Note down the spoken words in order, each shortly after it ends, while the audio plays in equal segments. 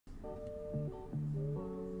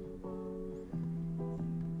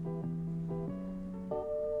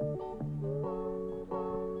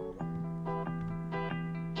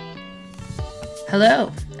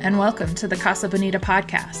Hello, and welcome to the Casa Bonita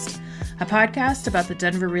podcast, a podcast about the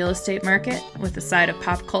Denver real estate market with a side of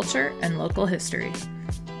pop culture and local history.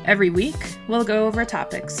 Every week, we'll go over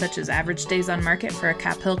topics such as average days on market for a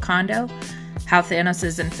Cap Hill condo, how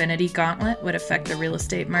Thanos' Infinity Gauntlet would affect the real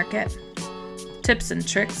estate market, tips and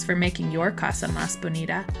tricks for making your casa más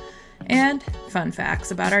bonita, and fun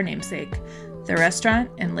facts about our namesake, the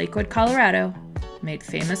restaurant in Lakewood, Colorado, made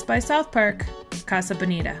famous by South Park, Casa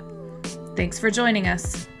Bonita. Thanks for joining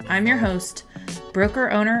us. I'm your host,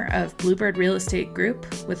 broker-owner of Bluebird Real Estate Group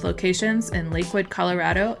with locations in Lakewood,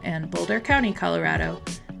 Colorado and Boulder County, Colorado,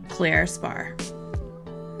 Claire Spar.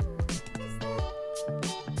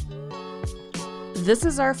 This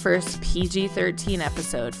is our first PG-13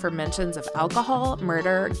 episode for mentions of alcohol,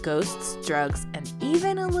 murder, ghosts, drugs, and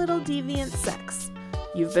even a little deviant sex.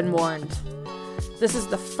 You've been warned. This is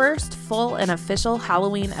the first full and official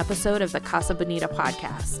Halloween episode of the Casa Bonita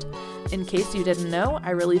podcast. In case you didn't know, I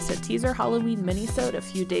released a teaser Halloween minisode a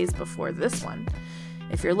few days before this one.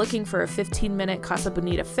 If you're looking for a 15-minute Casa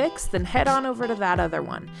Bonita fix, then head on over to that other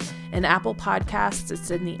one. In Apple Podcasts,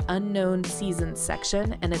 it's in the Unknown Seasons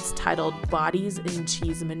section, and it's titled Bodies in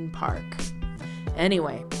Cheeseman Park.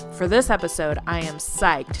 Anyway, for this episode, I am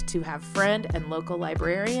psyched to have friend and local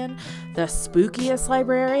librarian, the spookiest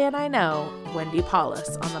librarian I know, Wendy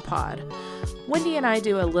Paulus, on the pod. Wendy and I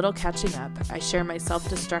do a little catching up. I share my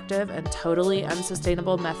self-destructive and totally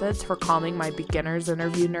unsustainable methods for calming my beginner's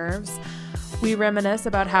interview nerves. We reminisce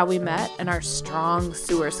about how we met and our strong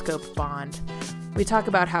sewer scope bond. We talk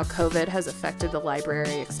about how COVID has affected the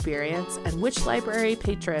library experience and which library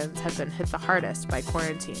patrons have been hit the hardest by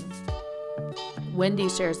quarantine. Wendy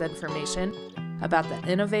shares information about the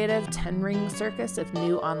innovative 10-ring circus of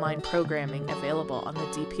new online programming available on the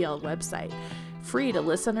DPL website, free to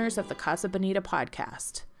listeners of the Casa Bonita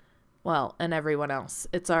podcast. Well, and everyone else.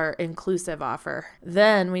 It's our inclusive offer.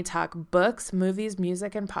 Then we talk books, movies,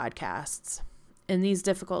 music, and podcasts. In these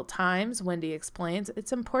difficult times, Wendy explains,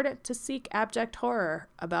 it's important to seek abject horror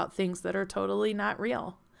about things that are totally not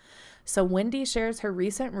real. So Wendy shares her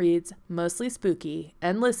recent reads, mostly spooky,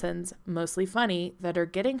 and listens, mostly funny, that are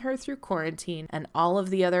getting her through quarantine and all of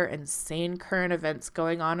the other insane current events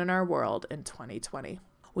going on in our world in 2020.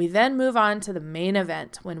 We then move on to the main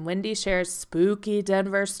event when Wendy shares spooky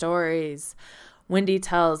Denver stories. Wendy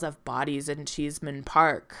tells of Bodies in Cheeseman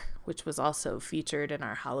Park, which was also featured in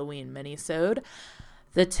our Halloween minisode,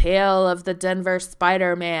 the tale of the Denver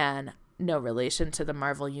Spider-Man, no relation to the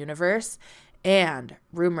Marvel Universe, and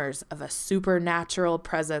rumors of a supernatural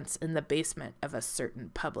presence in the basement of a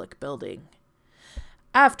certain public building.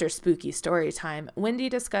 After spooky story time, Wendy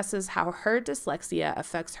discusses how her dyslexia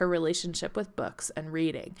affects her relationship with books and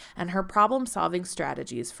reading, and her problem-solving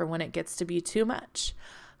strategies for when it gets to be too much.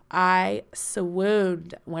 I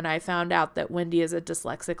swooned when I found out that Wendy is a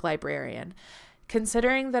dyslexic librarian.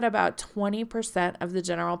 Considering that about 20% of the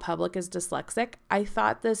general public is dyslexic, I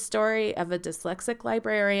thought this story of a dyslexic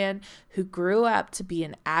librarian who grew up to be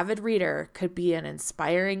an avid reader could be an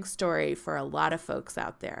inspiring story for a lot of folks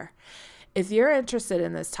out there. If you're interested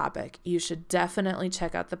in this topic, you should definitely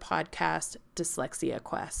check out the podcast Dyslexia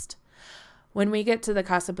Quest. When we get to the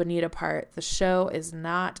Casa Bonita part, the show is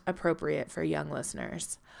not appropriate for young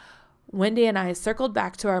listeners. Wendy and I circled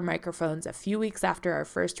back to our microphones a few weeks after our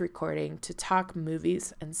first recording to talk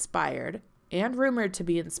movies inspired and rumored to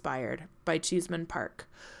be inspired by Cheeseman Park,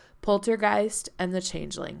 Poltergeist, and The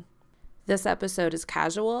Changeling. This episode is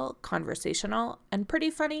casual, conversational, and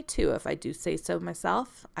pretty funny too, if I do say so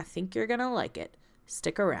myself. I think you're going to like it.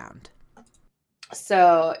 Stick around.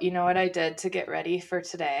 So, you know what I did to get ready for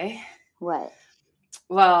today? What?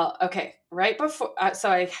 Well, okay, right before,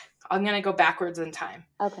 I'm going to go backwards in time.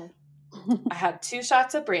 Okay. I had 2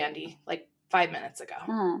 shots of brandy like 5 minutes ago.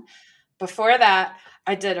 Uh-huh. Before that,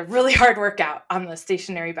 I did a really hard workout on the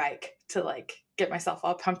stationary bike to like get myself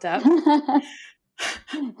all pumped up.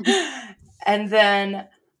 And then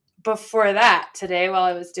before that, today while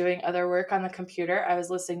I was doing other work on the computer, I was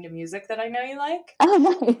listening to music that I know you like.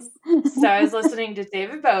 Oh, nice. So I was listening to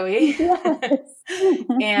David Bowie Yes.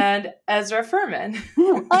 and Ezra Furman.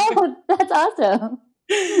 Oh, that's awesome.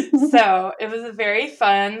 So it was a very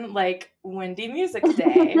fun, like, windy music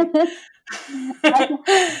day.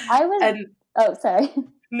 I was. And oh, sorry.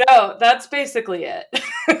 no, that's basically it.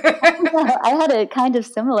 No, I had a kind of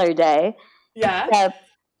similar day. Yeah. Except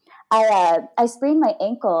I sprained my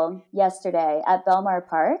ankle yesterday at Belmar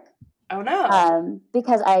Park. Oh no.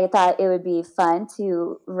 Because I thought it would be fun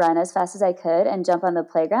to run as fast as I could and jump on the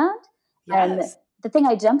playground. Yes. And the thing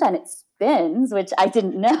I jumped on, it spins, which I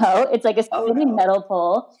didn't know. It's like a spinning metal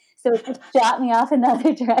pole. So it just shot me off in the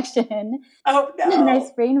other direction. Oh, no. And I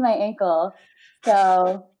sprained my ankle.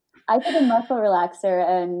 So I did a muscle relaxer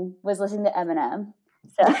and was listening to Eminem.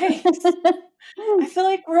 So. Nice. I feel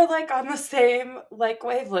like we're like on the same like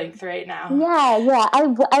wavelength right now. Yeah.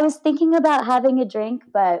 I was thinking about having a drink,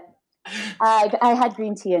 but I had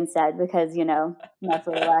green tea instead because,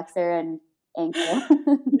 muscle relaxer and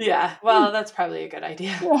ankle. Yeah, well, that's probably a good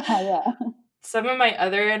idea. Yeah. Some of my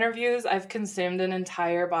other interviews, I've consumed an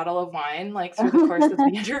entire bottle of wine like through the course of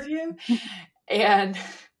the interview. And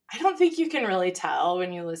I don't think you can really tell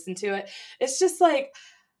when you listen to it. It's just like,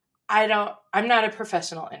 I'm not a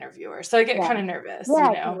professional interviewer, so I get kind of nervous,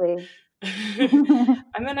 Totally.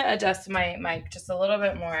 I'm going to adjust my mic just a little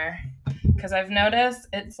bit more because I've noticed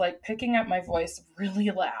it's like picking up my voice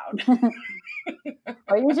really loud.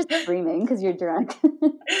 Or you're just screaming because you're drunk.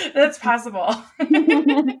 That's possible.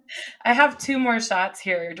 I have 2 more shots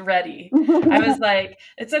here ready. I was like,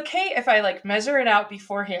 it's okay if I like measure it out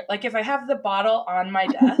beforehand. Like if I have the bottle on my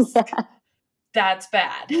desk, that's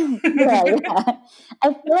bad. Yeah.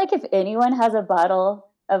 I feel like if anyone has a bottle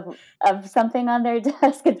of something on their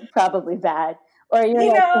desk, it's probably bad. Or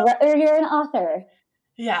you're an author.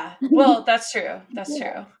 Yeah. Well, that's true. That's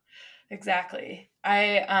true. Exactly.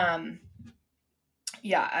 I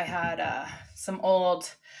had some old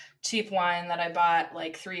cheap wine that I bought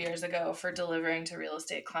like 3 years ago for delivering to real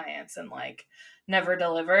estate clients and like never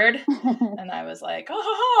delivered. And I was like,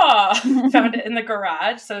 found it in the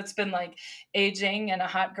garage. So it's been like aging in a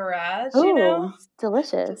hot garage, It's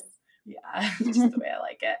delicious. Yeah, just the way I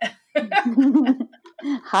like it.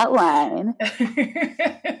 Hot wine.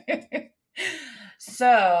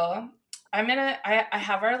 So I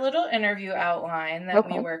have our little interview outline that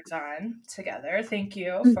we worked on together. Thank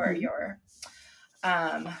you for your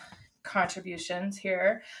contributions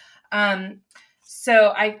here.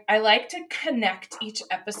 So I like to connect each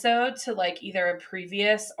episode to like either a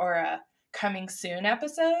previous or a coming soon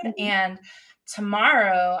episode. And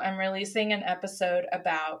tomorrow I'm releasing an episode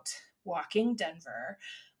about walking Denver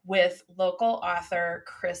with local author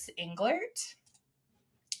Chris Englert.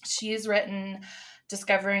 She's written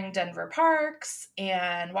Discovering Denver Parks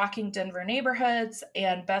and Walking Denver Neighborhoods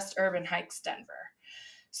and Best Urban Hikes Denver.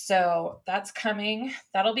 So that's coming.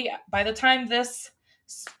 That'll be by the time this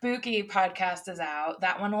spooky podcast is out,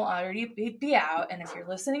 that one will already be out. And if you're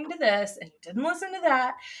listening to this and you didn't listen to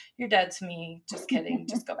that, you're dead to me. Just kidding.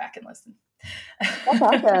 Just go back and listen. That's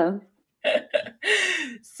awesome.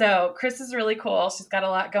 So Chris is really cool. She's got a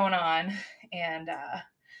lot going on, and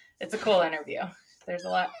it's a cool interview. There's a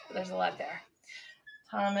lot there.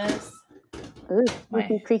 Thomas. Ooh,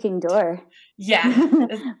 creaky creaking door. Yeah.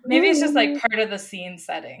 Maybe it's just like part of the scene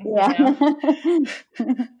setting. Yeah.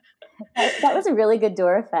 That was a really good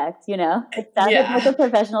door effect, It sounded like a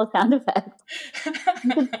professional sound effect.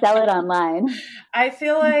 You could sell it online. I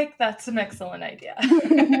feel like that's an excellent idea.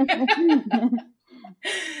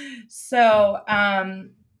 So,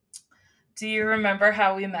 do you remember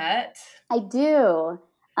how we met? I do.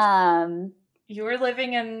 You were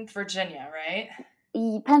living in Virginia, right?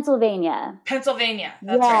 Pennsylvania.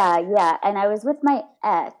 That's right. Yeah. And I was with my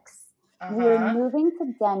ex. We were moving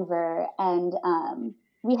to Denver, and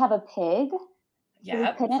we have a pig.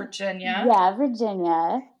 Yeah, Virginia. Yeah,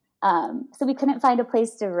 Virginia. So we couldn't find a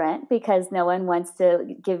place to rent because no one wants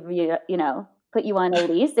to give you, put you on a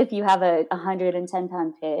lease if you have a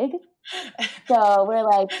 110-pound pig. So we're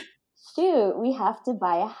like, shoot, we have to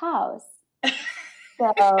buy a house.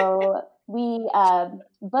 So we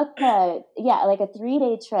booked a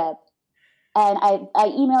 3-day trip, and I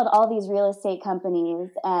emailed all these real estate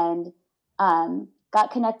companies and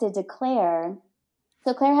got connected to Claire.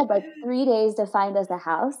 So Claire had like 3 days to find us a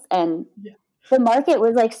house, and the market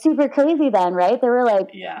was like super crazy then, right? There were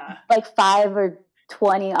like 5 or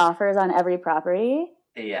 20 offers on every property.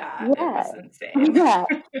 Yeah. It was insane. Yeah,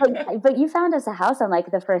 but you found us a house on like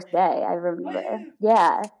the first day. I remember. What?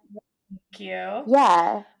 Yeah. Thank you.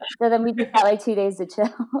 Yeah. So then we just got like 2 days to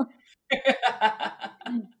chill.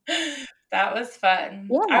 That was fun.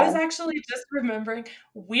 Yeah. I was actually just remembering,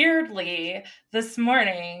 weirdly, this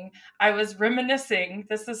morning, I was reminiscing,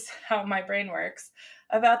 this is how my brain works,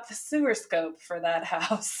 about the sewer scope for that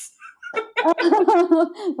house.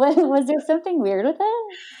 Was there something weird with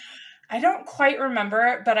it? I don't quite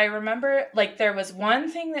remember, but I remember like there was one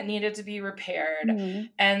thing that needed to be repaired,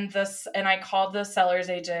 and I called the seller's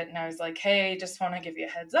agent and I was like, hey, just want to give you a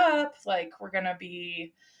heads up, like we're going to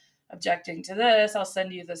be objecting to this. I'll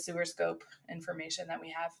send you the sewer scope information that we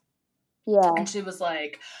have. Yeah. And she was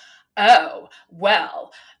like, oh,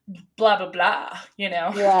 well, blah, blah, blah,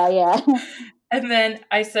 Yeah. And then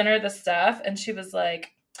I sent her the stuff and she was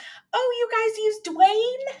like, oh, you guys use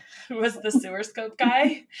Dwayne? Who was the sewer scope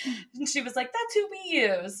guy? And she was like, that's who we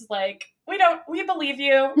use. Like, we believe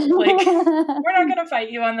you. Like, we're not going to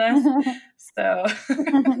fight you on this. So,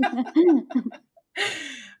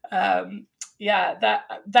 yeah, that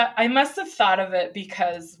I must have thought of it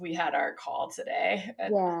because we had our call today.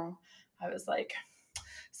 And Yeah. I was like,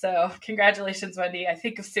 so congratulations, Wendy. I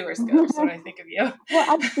think of sewer scopes when I think of you. Well,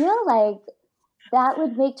 I feel like that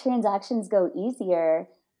would make transactions go easier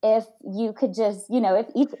if you could just, if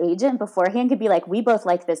each agent beforehand could be like, we both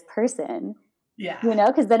like this person. Yeah.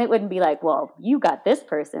 Because then it wouldn't be like, well, you got this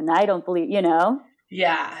person. I don't believe,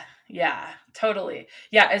 Yeah. Yeah, totally.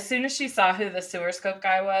 Yeah. As soon as she saw who the sewer scope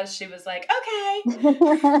guy was, she was like, okay.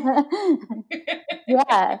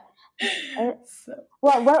 Yeah.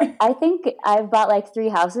 Well, I think I've bought like 3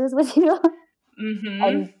 houses with you. Mm-hmm.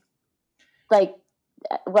 And like,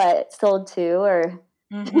 sold 2 or...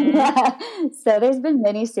 Mm-hmm. Yeah. So there's been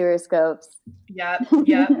many sewer scopes. Yep.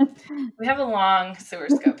 We have a long sewer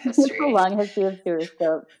scope history. A long history of sewer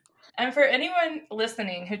scopes. And for anyone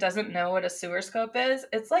listening who doesn't know what a sewer scope is,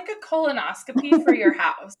 it's like a colonoscopy for your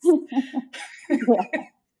house.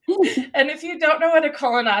 And if you don't know what a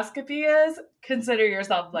colonoscopy is, consider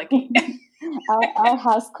yourself lucky. Our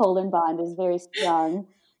house colon bond is very strong.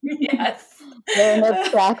 Yes. There are no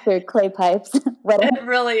cracks or clay pipes. It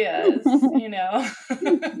really is,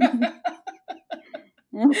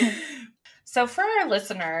 So for our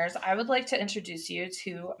listeners, I would like to introduce you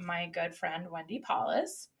to my good friend, Wendy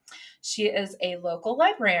Paulus. She is a local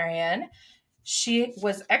librarian. She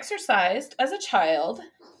was exorcised as a child.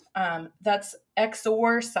 That's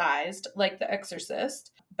exorcised, like The Exorcist.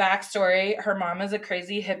 Backstory, her mom is a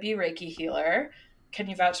crazy hippie Reiki healer. Can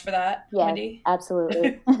you vouch for that, Wendy?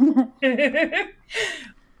 Absolutely.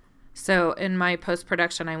 So in my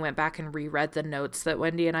post-production, I went back and reread the notes that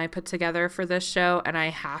Wendy and I put together for this show, and I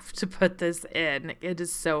have to put this in. It is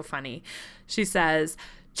so funny. She says,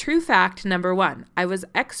 true fact number 1, I was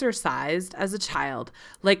exorcised as a child,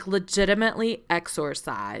 like legitimately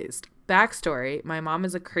exorcised. Backstory, my mom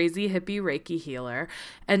is a crazy hippie Reiki healer,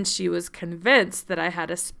 and she was convinced that I had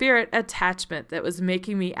a spirit attachment that was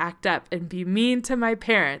making me act up and be mean to my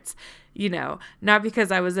parents, not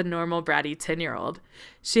because I was a normal bratty 10-year-old.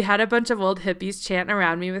 She had a bunch of old hippies chanting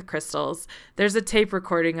around me with crystals. There's a tape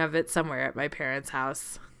recording of it somewhere at my parents'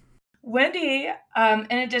 house. Wendy,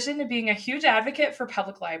 in addition to being a huge advocate for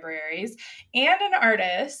public libraries and an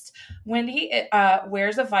artist, Wendy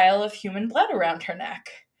wears a vial of human blood around her neck.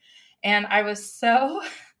 And I was so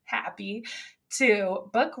happy to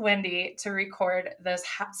book Wendy to record this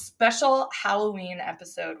special Halloween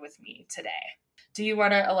episode with me today. Do you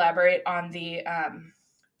want to elaborate on the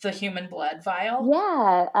human blood vial?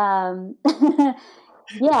 Yeah.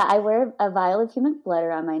 Yeah, I wear a vial of human blood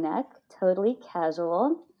around my neck. Totally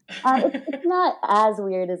casual. It's not as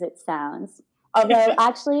weird as it sounds. Although,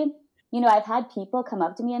 actually, I've had people come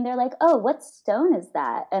up to me and they're like, oh, what stone is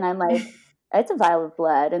that? And I'm like, it's a vial of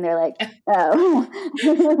blood. And they're like, oh.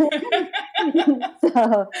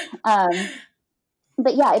 So,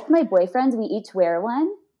 but yeah, it's my boyfriend's. We each wear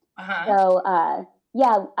one. Uh-huh. So,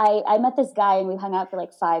 yeah, I met this guy and we hung out for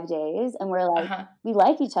like 5 days and we're like, we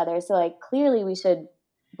like each other. So like, clearly we should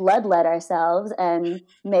bloodlet ourselves and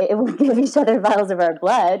we'll give each other vials of our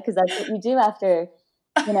blood. Cause that's what you do after,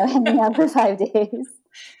 hanging out for 5 days.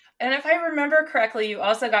 And if I remember correctly, you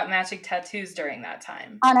also got matching tattoos during that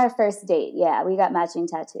time. On our first date, yeah, we got matching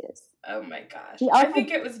tattoos. Oh my gosh. I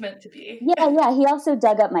think it was meant to be. Yeah, he also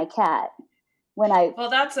dug up my cat when I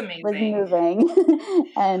that's amazing. was moving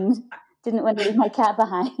and didn't want to leave my cat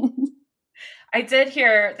behind. I did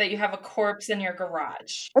hear that you have a corpse in your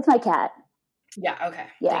garage. It's my cat. Yeah, okay.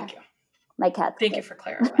 Yeah. Thank you. My cat. Thank you for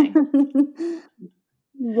clarifying.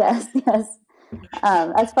 Yes.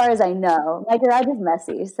 As far as I know, my garage is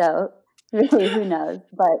messy, so really, who knows?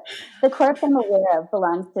 But the corpse I'm aware of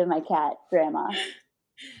belongs to my cat, Grandma.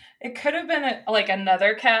 It could have been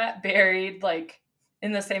another cat buried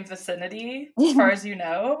in the same vicinity, as far as you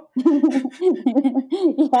know.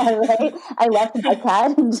 Yeah, right. I left my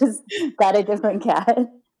cat and just got a different cat.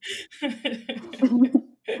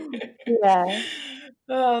 Yeah.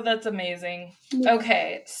 Oh, that's amazing.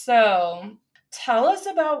 Okay, so tell us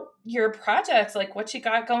about your projects, what you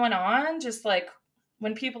got going on. Just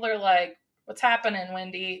when people are like, "What's happening,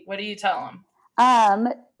 Wendy?" What do you tell them?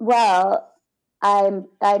 Well, I'm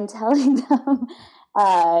telling them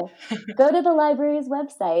go to the library's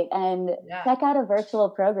website and check out a virtual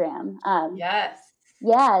program. Yes.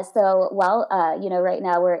 Yeah. So, right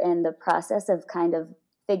now we're in the process of kind of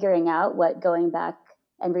figuring out what going back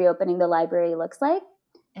and reopening the library looks like.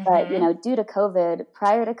 Mm-hmm. But, due to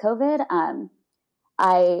prior to COVID,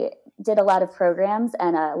 I did a lot of programs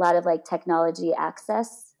and a lot of technology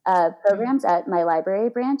access programs at my library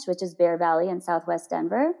branch, which is Bear Valley in Southwest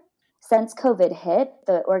Denver. Since COVID hit,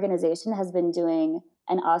 the organization has been doing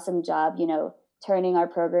an awesome job, turning our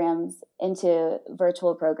programs into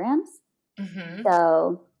virtual programs. Mm-hmm.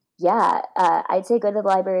 So yeah, I'd say go to the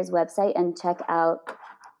library's website and check out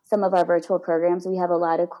some of our virtual programs. We have a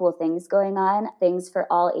lot of cool things going on, things for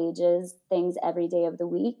all ages, things every day of the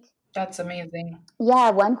week. That's amazing. Yeah,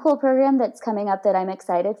 one cool program that's coming up that I'm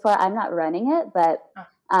excited for, I'm not running it, but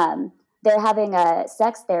they're having a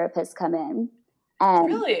sex therapist come in. And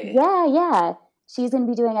really? Yeah. She's going to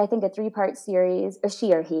be doing, I think, a 3-part series, or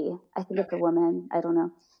she or he, I think it's a woman, I don't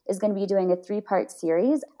know, is going to be doing a 3-part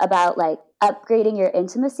series about like upgrading your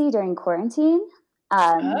intimacy during quarantine.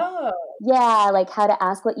 Yeah, like how to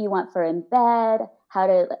ask what you want for in bed, how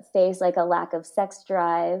to face like a lack of sex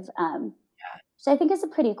drive. Which I think is a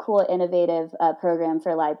pretty cool, innovative program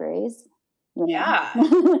for libraries. Yeah.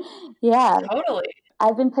 Yeah. Totally.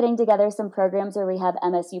 I've been putting together some programs where we have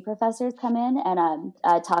MSU professors come in and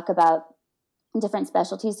talk about different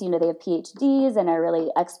specialties. They have PhDs and are really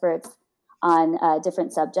experts on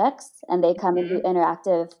different subjects. And they come and do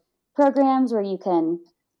interactive programs where you can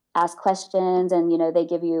ask questions and, they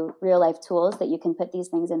give you real life tools that you can put these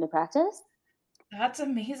things into practice. That's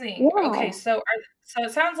amazing. Yeah. Okay, so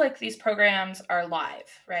it sounds like these programs are live,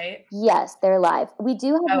 right? Yes, they're live. We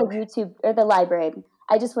do have a YouTube, or the library.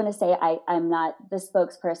 I just want to say I'm not the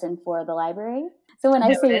spokesperson for the library. So when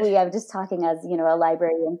I say we, I'm just talking as, a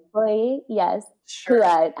library employee, yes, who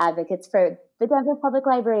advocates for the Denver Public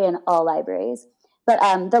Library and all libraries. But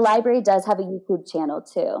the library does have a YouTube channel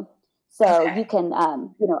too. So you can,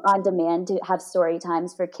 on demand to have story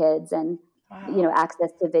times for kids and,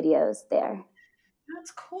 access to videos there.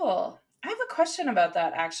 That's cool. I have a question about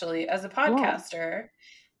that actually. As a podcaster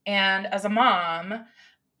and as a mom,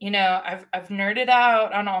 I've nerded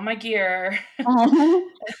out on all my gear, and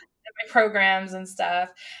my programs and stuff.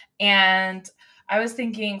 And I was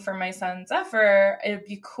thinking for my son Zephyr, it'd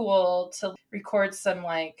be cool to record some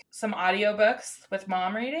audiobooks with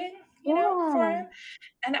mom reading, for him.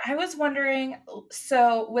 And I was wondering,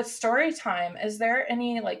 so with story time, is there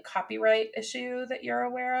any copyright issue that you're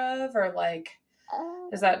aware of, or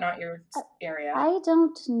is that not your area? I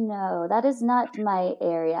don't know. That is not my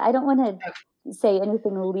area. I don't want to say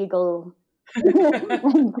anything illegal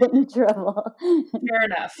and get in trouble. Fair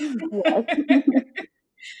enough. Yes.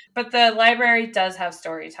 But the library does have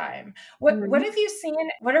story time. What have you seen?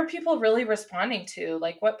 What are people really responding to?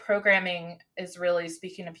 What programming is really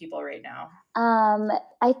speaking to people right now?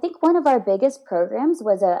 I think one of our biggest programs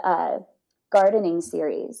was a gardening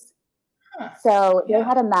series. So they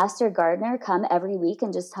had a master gardener come every week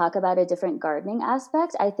and just talk about a different gardening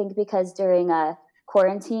aspect. I think because during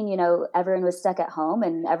quarantine, everyone was stuck at home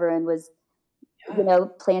and everyone was,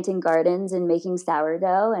 planting gardens and making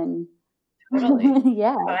sourdough and totally.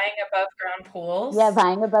 Buying above ground pools. Yeah,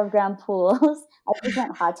 buying above ground pools. I just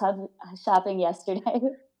went hot tub shopping yesterday.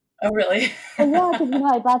 Oh, really? Yeah, because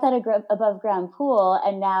I bought that above ground pool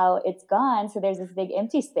and now it's gone. So there's this big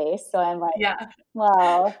empty space. So I'm like,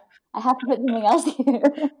 well, I have to put something else here.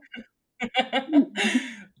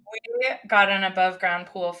 We got an above ground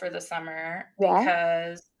pool for the summer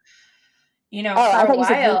because, for I thought a while. You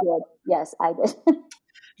said you did. Yes, I did.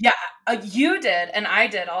 Yeah, you did, and I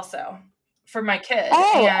did also for my kid.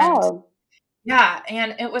 Yeah,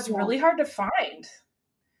 and it was really hard to find.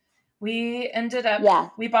 We ended up,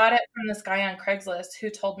 we bought it from this guy on Craigslist who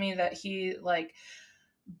told me that he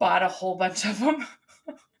bought a whole bunch of them.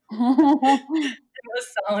 Was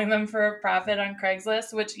selling them for a profit on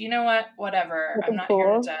Craigslist, which, whatever. I'm not here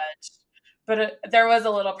to judge. But there was a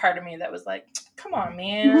little part of me that was like, come on,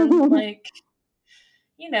 man.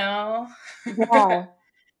 Yeah. But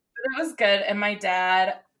it was good. And my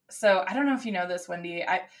dad, so I don't know if you know this, Wendy.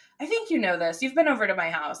 I think you know this. You've been over to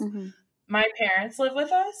my house. Mm-hmm. My parents live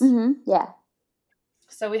with us. Mm-hmm. Yeah.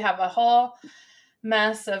 So we have a whole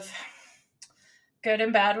mess of good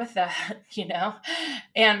and bad with that,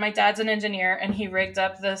 And my dad's an engineer and he rigged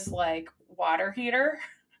up this water heater.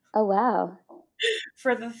 Oh, wow.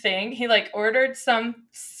 For the thing. He ordered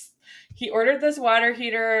this water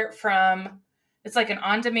heater it's an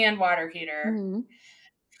on-demand water heater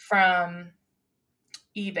from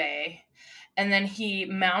eBay. And then he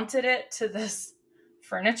mounted it to this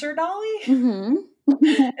furniture dolly. Mm-hmm.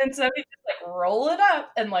 And so he just roll it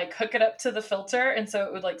up and hook it up to the filter. And so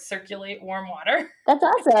it would circulate warm water. That's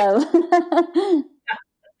awesome.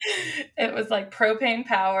 It was propane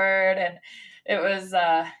powered and it was,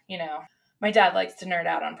 my dad likes to nerd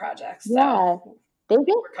out on projects. Yeah. So they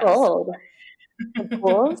get cold.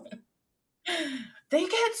 They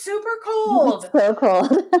get super It's cold. so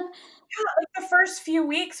cold. Yeah, like the first few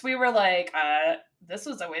weeks we were like, this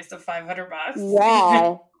was a waste of $500.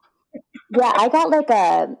 Yeah. Yeah, I got like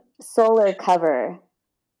a solar cover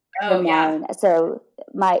for Oh yeah. mine. So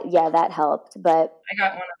that helped. But I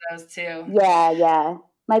got one of those too. yeah.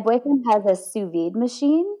 My boyfriend has a sous vide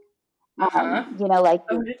machine. Uh-huh. Like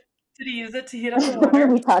Oh, did he use it to heat up the water?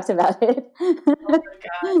 we talked about it. Oh my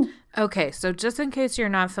God. Okay, so just in case you're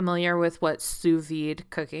not familiar with what sous vide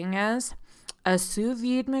cooking is, a sous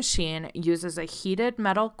vide machine uses a heated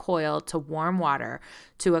metal coil to warm water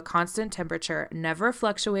to a constant temperature, never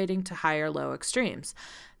fluctuating to high or low extremes.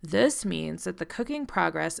 This means that the cooking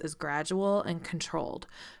progress is gradual and controlled.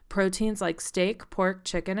 Proteins like steak, pork,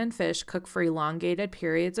 chicken, and fish cook for elongated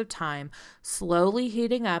periods of time, slowly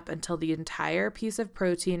heating up until the entire piece of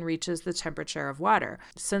protein reaches the temperature of water.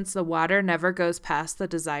 Since the water never goes past the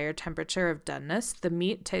desired temperature of doneness, the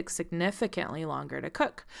meat takes significantly longer to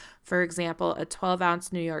cook. For example, a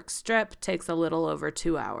 12-ounce New York strip takes a little over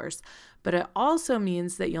 2 hours, but it also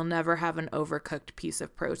means that you'll never have an overcooked piece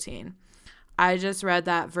of protein. I just read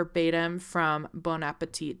that verbatim from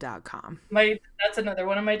bonappetit.com. That's another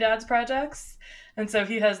one of my dad's projects. And so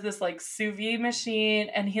he has this like sous vide machine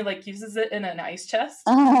and he like uses it in an ice chest.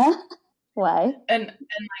 Uh-huh. Why? And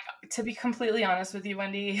like, to be completely honest with you,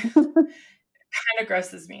 Wendy, it kind of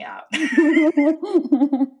grosses me out.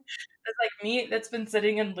 It's like meat that's been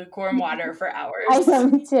sitting in lukewarm water for hours. I know,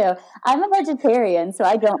 me too. I'm a vegetarian, so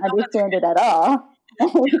I don't understand it at all.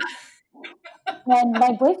 And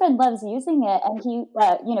my boyfriend loves using it, and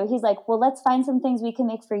he's like, well, let's find some things we can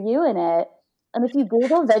make for you in it. And if you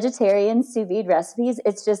Google vegetarian sous vide recipes,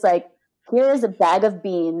 it's just like, here is a bag of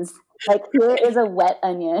beans. Like, here is a wet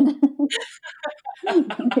onion.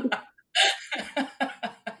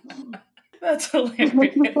 That's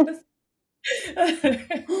hilarious.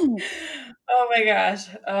 Oh my gosh.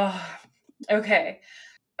 Oh, okay.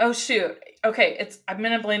 Oh shoot. Okay, I'm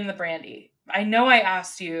going to blame the brandy. I know I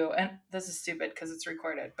asked you, and this is stupid because it's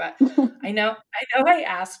recorded, but I know I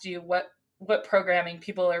asked you what programming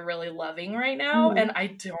people are really loving right now, and I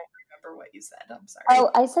don't remember what you said. I'm sorry. Oh,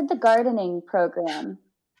 I said the gardening program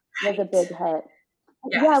was a big hit.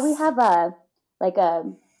 Yes. Yeah, we have a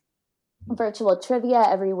virtual trivia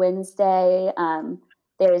every Wednesday.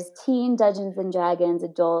 There's teen Dungeons and Dragons,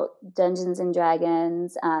 adult Dungeons and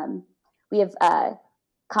Dragons. We have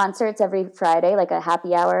concerts every Friday, like a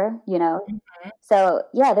happy hour, Mm-hmm. So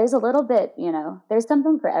yeah, there's a little bit, there's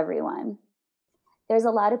something for everyone. There's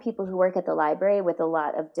a lot of people who work at the library with a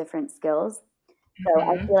lot of different skills. So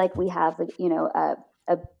I feel like we have, a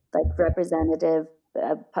like representative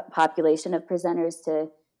population of presenters to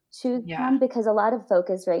choose from, because a lot of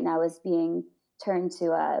focus right now is being turned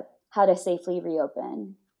to how to safely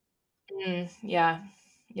reopen. Yeah,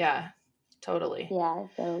 totally. Yeah,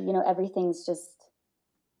 so everything's just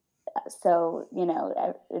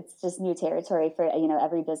it's just new territory for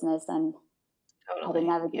every business on how to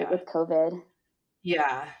navigate with COVID.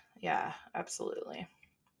 Yeah, absolutely.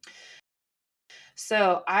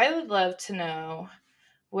 So I would love to know,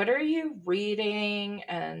 what are you reading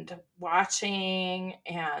and watching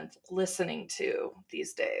and listening to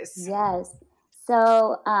these days? Yes.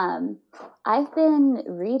 So I've been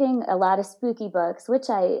reading a lot of spooky books, which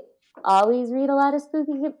I always read a lot of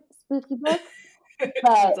spooky books. But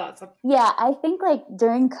that's awesome. Yeah, I think like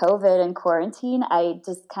during COVID and quarantine, I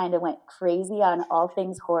just kind of went crazy on all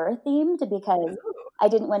things horror themed, because I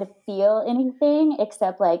didn't want to feel anything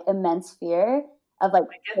except like immense fear of like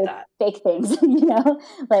fake things,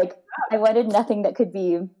 like I wanted nothing that could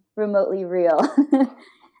be remotely real.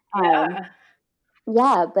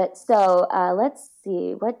 Yeah, but so let's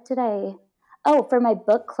see, for my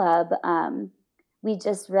book club, we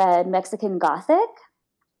just read Mexican Gothic.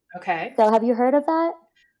 Okay. So have you heard of that?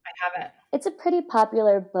 I haven't. It's a pretty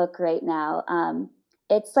popular book right now.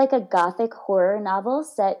 It's like a Gothic horror novel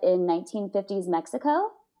set in 1950s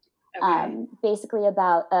Mexico. Okay. Basically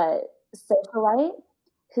about a socialite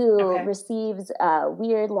who receives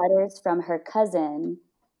weird letters from her cousin.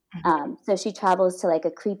 So she travels to like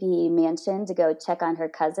a creepy mansion to go check on her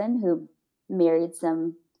cousin, who married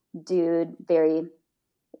some dude very,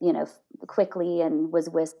 quickly and was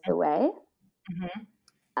whisked away.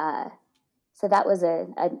 So that was a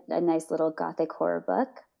nice little Gothic horror book.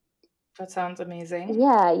 That sounds amazing.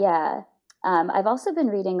 Yeah. I've also been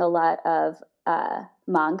reading a lot of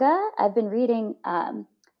manga. I've been reading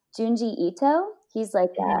Junji Ito. He's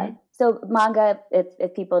like so manga,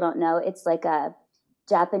 if people don't know, it's like a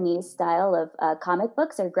Japanese style of comic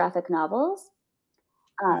books or graphic novels.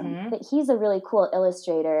 But he's a really cool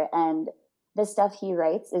illustrator, and the stuff he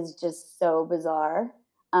writes is just so bizarre.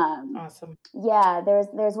 Awesome. Yeah,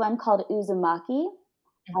 there's one called Uzumaki,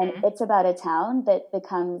 and it's about a town that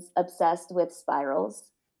becomes obsessed with spirals,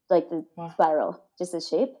 like the spiral, just a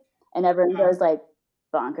shape, and everyone goes like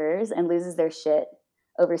bonkers and loses their shit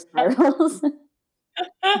over spirals.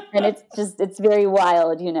 And it's very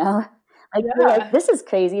wild, you know? Like, you're like, this is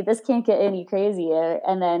crazy. This can't get any crazier.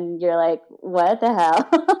 And then you're like, what the hell?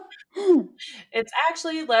 It's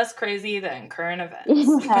actually less crazy than current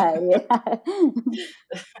events. Yeah.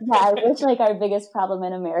 I wish like our biggest problem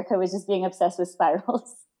in America was just being obsessed with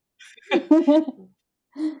spirals.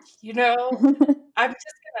 You know, I'm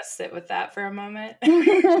just going to sit with that for a moment.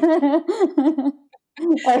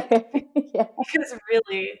 Yeah. Because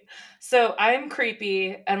really, so I'm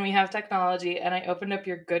creepy and we have technology, and I opened up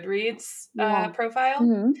your Goodreads profile.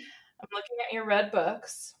 I'm looking at your read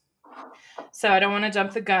books. So I don't want to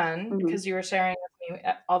jump the gun because you were sharing with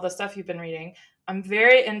me all the stuff you've been reading. I'm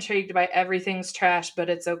very intrigued by Everything's Trash, But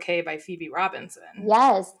It's Okay by Phoebe Robinson.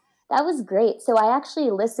 Yes, that was great. So I actually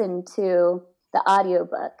listened to the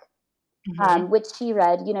audiobook, which she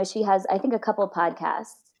read. You know, she has, I think, a couple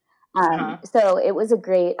podcasts. So it was a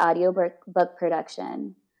great audiobook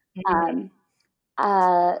production. I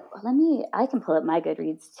can pull up my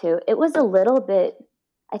Goodreads too. It was a little bit,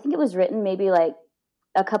 I think it was written maybe like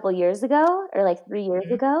a couple years ago or like 3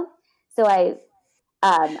 years ago. So I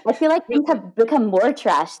feel like things have become more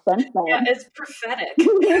trash since then. Yeah, it's prophetic.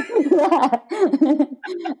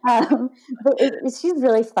 But she's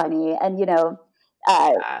really funny, and you know,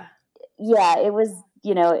 it was,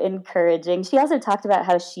 you know, encouraging. She also talked about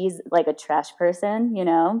how she's like a trash person, you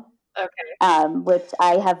know. Okay. Which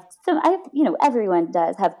you know, everyone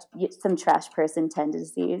does have some trash person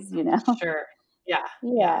tendencies, you know. Sure.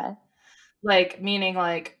 Yeah. Like, meaning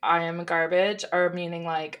like I am garbage, or meaning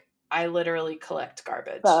like I literally collect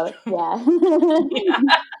garbage? Both, yeah.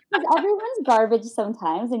 Everyone's garbage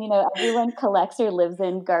sometimes, and you know, everyone collects or lives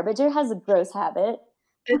in garbage or has a gross habit.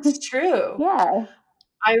 It's true. Yeah.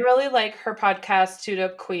 I really like her podcast, Two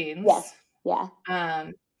Dope Queens. Yes. Yeah.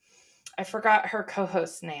 I forgot her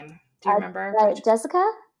co-host's name. Do you remember? Jessica?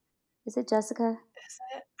 Is it Jessica? Is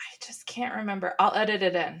it? I just can't remember. I'll edit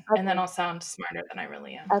it in, and then I'll sound smarter than I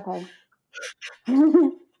really am. Okay.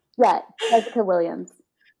 Yeah, Jessica Williams.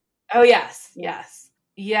 Oh, yes.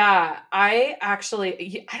 Yeah, I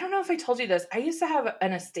don't know if I told you this. I used to have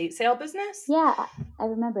an estate sale business. Yeah, I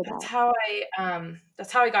remember that.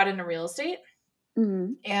 That's how I got into real estate.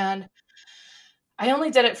 And I only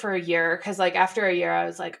did it for a year because, like, after a year, I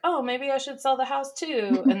was like, oh, maybe I should sell the house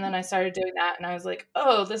too. And then I started doing that, and I was like,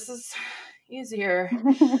 oh, this is easier.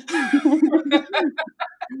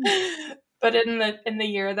 But in the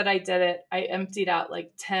year that I did it, I emptied out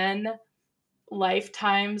like 10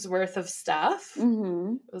 lifetimes worth of stuff.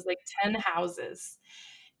 It was like 10 houses,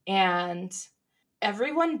 and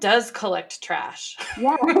everyone does collect trash.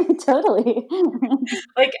 Yeah, totally.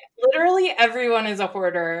 Like, literally everyone is a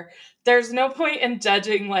hoarder. There's no point in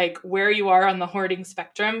judging like where you are on the hoarding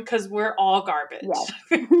spectrum, because we're all garbage. Yes.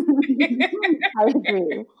 I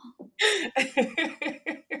agree.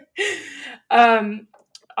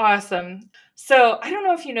 Awesome. So I don't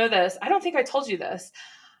know if you know this. I don't think I told you this.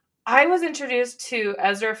 I was introduced to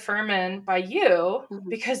Ezra Furman by you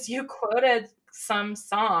because you quoted some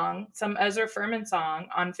Ezra Furman song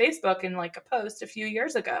on Facebook in like a post a few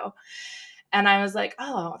years ago. And I was like,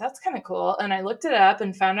 oh, that's kind of cool. And I looked it up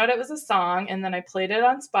and found out it was a song. And then I played it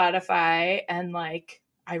on Spotify, and like,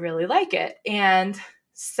 I really like it. And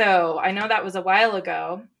so I know that was a while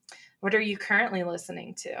ago. What are you currently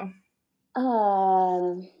listening to?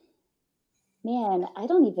 Man, I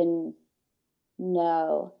don't even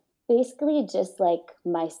know. Basically just like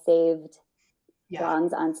my saved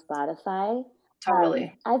songs on Spotify.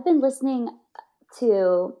 Totally. I've been listening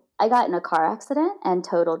to, I got in a car accident and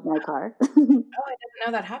totaled my car. Oh, I didn't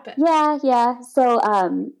know that happened. Yeah. So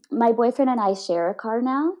my boyfriend and I share a car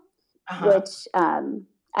now, which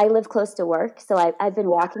I live close to work. So I've been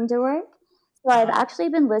walking to work. So I've actually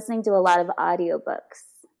been listening to a lot of audiobooks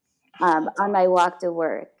on my walk to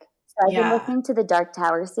work. So I've been listening to the Dark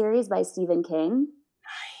Tower series by Stephen King.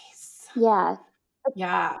 Nice. Yeah.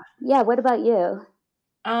 Yeah. What about you?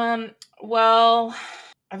 Well,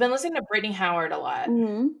 I've been listening to Brittany Howard a lot.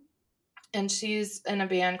 And she's in a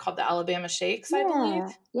band called the Alabama Shakes, I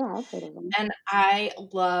believe. Yeah, I've heard of them. And I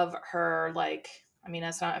love her, like, I mean,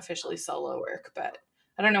 it's not officially solo work, but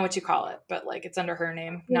I don't know what you call it, but like it's under her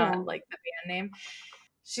name, not like the band name.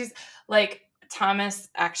 She's like, Thomas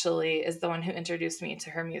actually is the one who introduced me to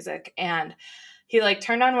her music, and he like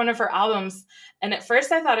turned on one of her albums, and at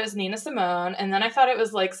first I thought it was Nina Simone, and then I thought it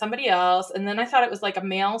was like somebody else, and then I thought it was like a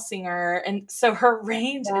male singer, and so her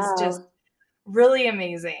range is just really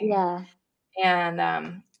amazing. Yeah.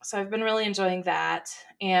 And so I've been really enjoying that.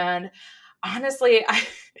 And honestly,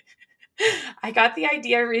 I got the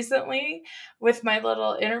idea recently with my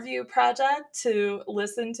little interview project to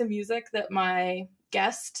listen to music that my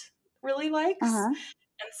guest really likes. Uh-huh.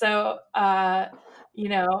 And so, you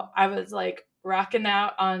know, I was like rocking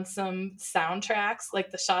out on some soundtracks,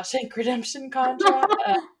 like the Shawshank Redemption contract.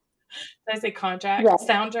 Did I say contract? Yeah.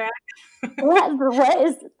 Soundtrack. What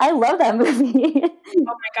is, I love that movie. Oh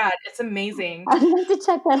my God, it's amazing. I have to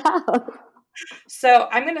check that out. So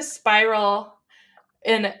I'm going to spiral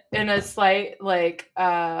in a slight, like,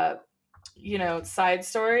 you know, side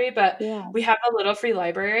story, but Yeah. we have a little free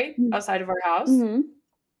library outside of our house. Mm-hmm.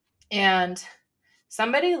 And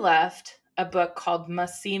somebody left a book called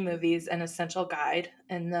Must See Movies, an Essential Guide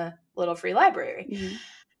in the little free library. Mm-hmm.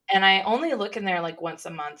 And I only look in there like once a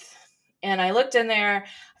month. And I looked in there,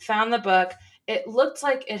 found the book. It looked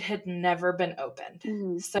like it had never been opened.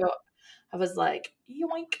 Mm-hmm. So I was like,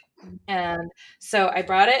 yoink. And so I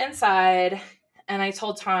brought it inside and I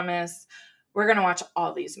told Thomas, we're going to watch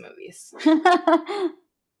all these movies.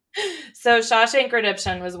 So Shawshank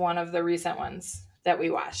Redemption was one of the recent ones that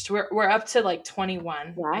we watched. We're up to like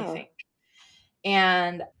 21, Wow. I think.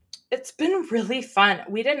 And it's been really fun.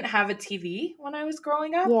 We didn't have a TV when I was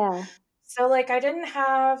growing up. Yeah. So like I didn't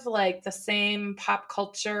have like the same pop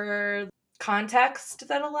culture context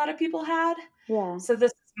that a lot of people had. Yeah. So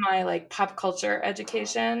this is my like pop culture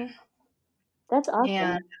education. That's awesome.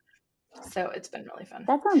 And so it's been really fun.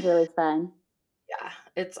 That sounds really fun. Yeah,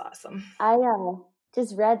 it's awesome. I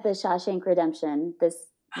just read The Shawshank Redemption this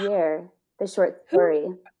year, the short story.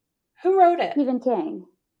 Who wrote it? Stephen King.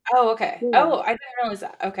 Oh, okay. Yeah. Oh, I didn't realize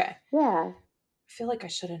that. Okay. Yeah. I feel like I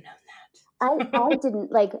should have known that. I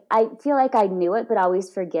didn't, like, I feel like I knew it, but I always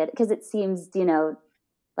forget because it seems, you know,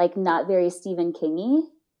 like not very Stephen King-y.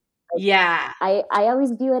 Like, yeah. I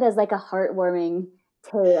always view it as like a heartwarming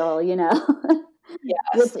tale, you know?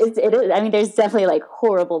 Yes. It is. I mean, there's definitely like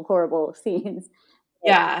horrible scenes.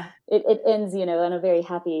 Yeah. It ends, you know, on a very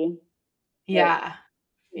happy. Yeah.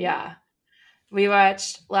 Yeah.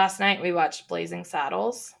 Last night we watched Blazing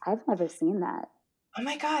Saddles. I've never seen that. Oh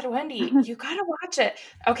my God, Wendy, you gotta watch it.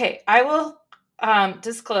 Okay, I will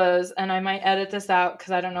disclose, and I might edit this out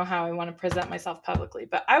because I don't know how I want to present myself publicly,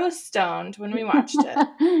 but I was stoned when we watched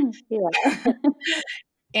it. Yeah.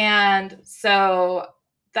 And so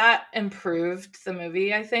that improved the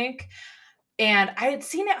movie, I think. And I had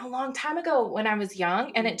seen it a long time ago when I was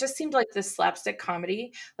young, and it just seemed like this slapstick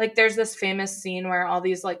comedy. Like there's this famous scene where all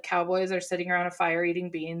these like cowboys are sitting around a fire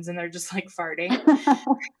eating beans and they're just like farting.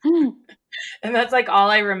 And that's like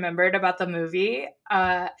all I remembered about the movie.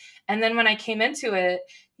 And then when I came into it,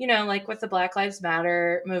 you know, like with the Black Lives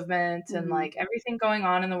Matter movement and like everything going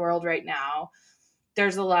on in the world right now,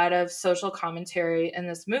 there's a lot of social commentary in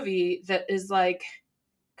this movie that is like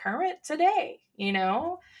current today, you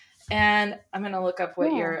know? And I'm going to look up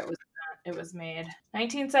what year it was made.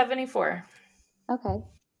 1974. Okay.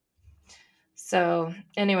 So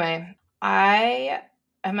anyway, I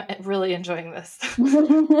am really enjoying this, by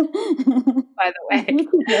the way.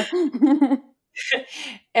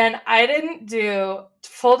 And I didn't do,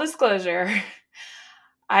 full disclosure,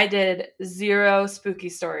 I did zero spooky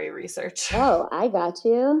story research. Oh, I got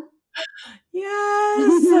you.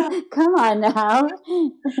 Yes. Come on now.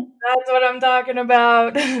 That's what I'm talking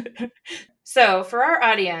about. So for our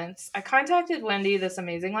audience, I contacted Wendy, this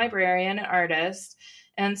amazing librarian and artist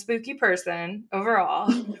and spooky person overall.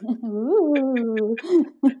 Ooh.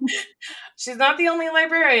 She's not the only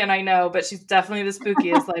librarian I know, but she's definitely the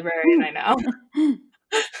spookiest librarian I know.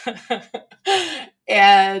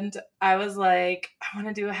 And I was like, I want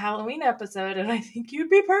to do a Halloween episode and I think you'd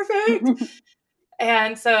be perfect.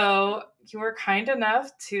 And so you were kind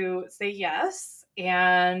enough to say yes.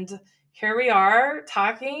 And here we are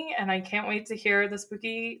talking, and I can't wait to hear the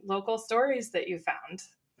spooky local stories that you found.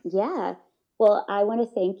 Yeah. Well, I want to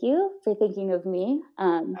thank you for thinking of me.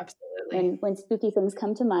 Absolutely. And when spooky things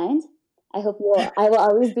come to mind, I will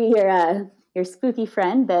always be your spooky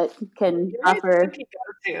friend that can You're offer. spooky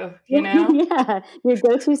go-to, you know? Yeah, your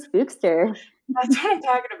go-to spookster. That's what I'm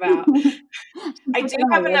talking about. I do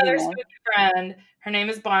have another spooky friend. Her name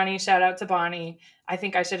is Bonnie. Shout out to Bonnie. I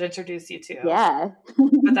think I should introduce you to. Yeah.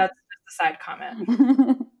 But that's just a side comment.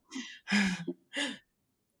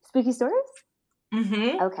 Spooky stories?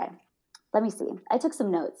 Mm-hmm. Okay. Let me see. I took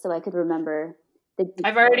some notes so I could remember the details.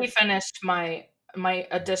 I've already finished my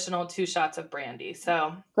additional 2 shots of brandy.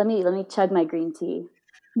 So let me chug my green tea.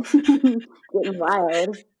 Getting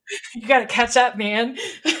wild. You gotta catch up, man.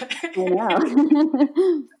 I know.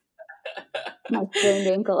 My sprained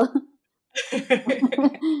ankle.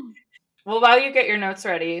 Well, while you get your notes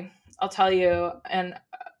ready, I'll tell you, and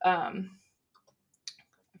I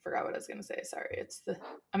forgot what I was going to say. Sorry.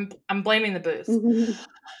 I'm blaming the booze.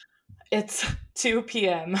 It's 2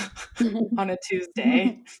 p.m. on a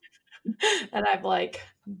Tuesday, and I'm like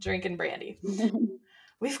drinking brandy.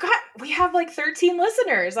 We have like 13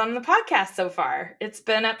 listeners on the podcast so far. It's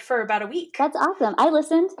been up for about a week. That's awesome. I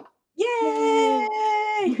listened. Yay!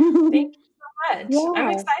 Thank you so much. Yeah,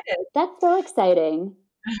 I'm excited. That's so exciting.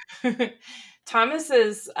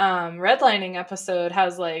 Thomas's redlining episode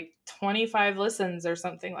has like 25 listens or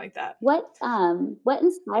something like that. What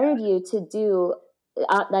inspired you to do?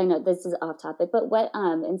 I know this is off topic, but what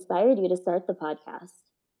inspired you to start the podcast?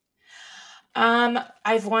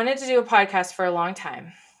 I've wanted to do a podcast for a long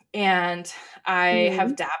time, and I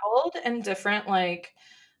have dabbled in different like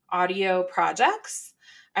audio projects.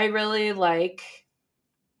 I really like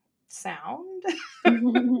sound.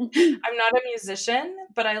 I'm not a musician,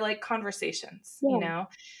 but I like conversations, you know?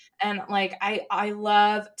 And like, I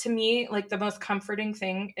love, to me, like the most comforting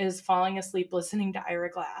thing is falling asleep listening to Ira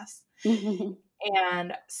Glass.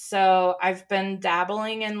 And so I've been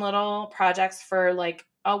dabbling in little projects for like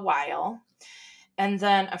a while. And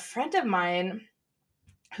then a friend of mine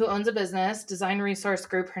who owns a business, Design Resource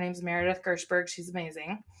Group, her name's Meredith Gershberg, she's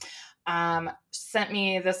amazing, sent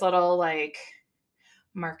me this little like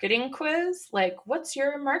marketing quiz, like, what's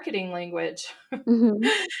your marketing language?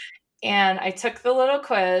 And I took the little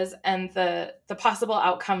quiz, and the possible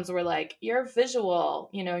outcomes were like, you're visual,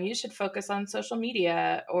 you know, you should focus on social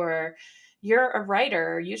media, or you're a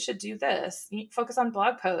writer, you should do this, you focus on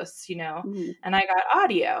blog posts, you know. And I got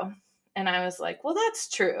audio, and I was like, well, that's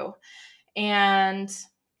true, and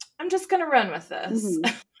I'm just gonna run with this.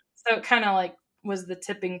 So it kind of like was the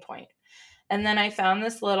tipping point. And then I found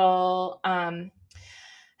this little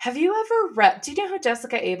have you ever read, do you know who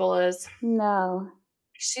Jessica Abel is? No.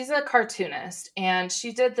 She's a cartoonist, and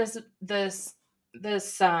she did this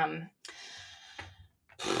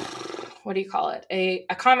what do you call it? A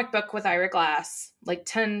comic book with Ira Glass like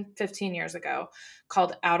 10, 15 years ago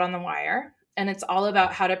called Out on the Wire. And it's all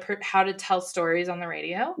about how to tell stories on the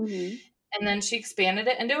radio. And then she expanded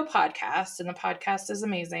it into a podcast, and the podcast is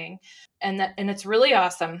amazing. And it's really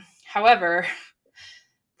awesome. However,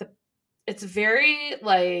 it's very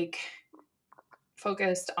like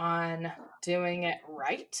focused on doing it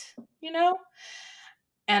right, you know?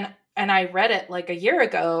 And I read it like a year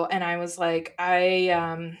ago, and I was like,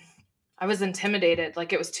 I was intimidated.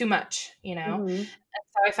 Like it was too much, you know? And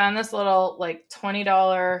so I found this little like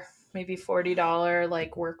 $20, maybe $40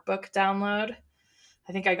 like workbook download.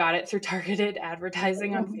 I think I got it through targeted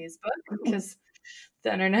advertising on Facebook because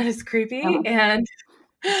the internet is creepy. And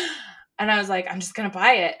I was like, I'm just going to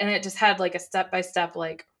buy it. And it just had like a step-by-step,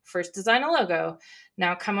 like first design a logo,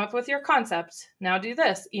 now come up with your concept, now do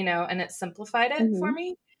this, you know, and it simplified it for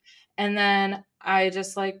me. And then I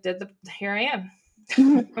just like here I am.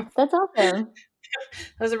 That's awesome. That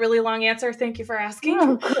was a really long answer. Thank you for asking.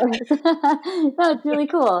 Oh, of course. No, it's really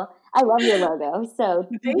cool. I love your logo. So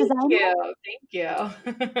thank you.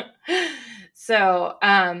 So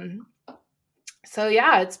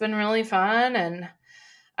yeah, it's been really fun, and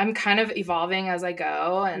I'm kind of evolving as I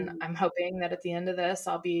go, and I'm hoping that at the end of this,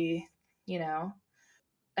 I'll be, you know,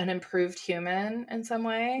 an improved human in some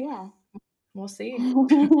way. Yeah. We'll see.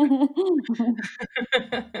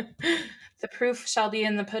 The proof shall be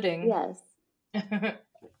in the pudding. Yes.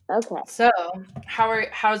 Okay. So,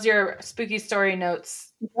 how's your spooky story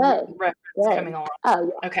notes reference coming along?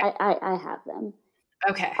 Oh, yeah. Okay. I have them.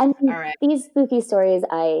 Okay. I mean, all right. These spooky stories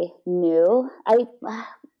I knew.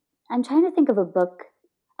 I'm trying to think of a book.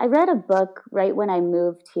 I read a book right when I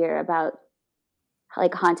moved here about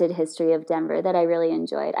like haunted history of Denver that I really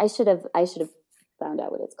enjoyed. I should have found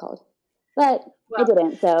out what it's called, but I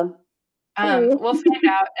didn't. So we'll find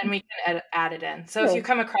out, and we can add it in. So if you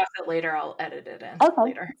come across it later, I'll edit it in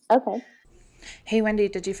later. Okay. Hey, Wendy,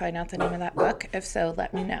 did you find out the name of that book? If so,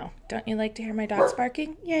 let me know. Don't you like to hear my dogs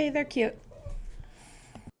barking? Yay, they're cute.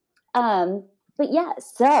 But yeah,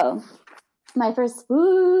 so my first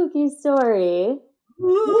spooky story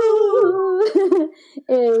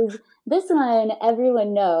is this one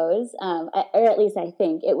everyone knows, or at least I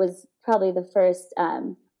think it was probably the first,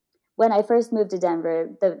 when I first moved to Denver,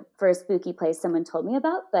 the first spooky place someone told me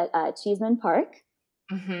about, but Cheeseman Park.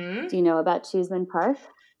 Do you know about Cheeseman Park?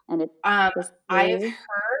 And it's I've heard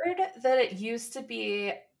that it used to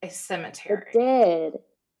be a cemetery. It did.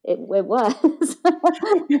 It was. Wow,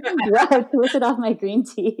 I twisted off my green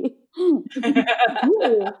tea. Yeah,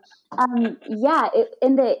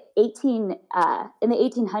 in the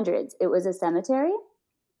 1800s, it was a cemetery,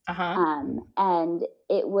 And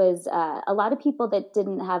it was a lot of people that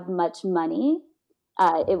didn't have much money.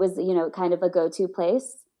 It was, kind of a go-to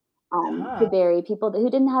place to bury people who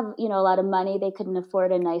didn't have, a lot of money. They couldn't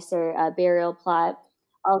afford a nicer burial plot.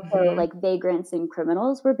 Also, like vagrants and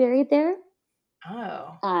criminals were buried there.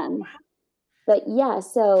 Oh. But yeah,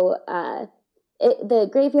 so the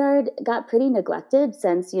graveyard got pretty neglected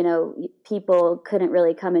since, people couldn't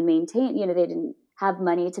really come and maintain, they didn't have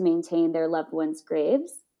money to maintain their loved ones'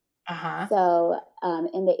 graves. So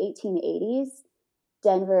in the 1880s,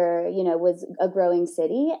 Denver, was a growing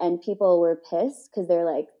city, and people were pissed because they're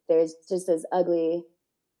like, there's just this ugly,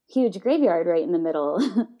 huge graveyard right in the middle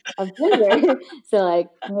of Denver. So like,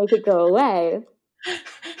 make it go away.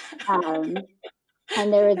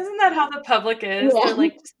 And there was, isn't that how the public is? Yeah. They're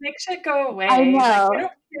like, just make shit go away. I know. Like, we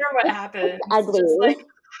don't care what happens. Ugly. Just like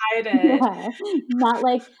hide it. Yeah. Not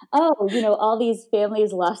like, oh, all these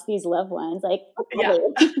families lost these loved ones. Like, okay,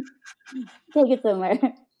 take it somewhere.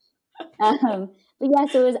 But yeah,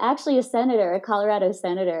 so it was actually a senator, a Colorado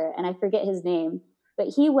senator, and I forget his name, but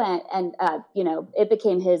he went and, it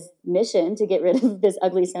became his mission to get rid of this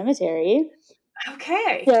ugly cemetery.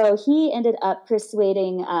 Okay. So he ended up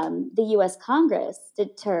persuading the U.S. Congress to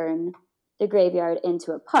turn the graveyard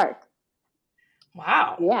into a park.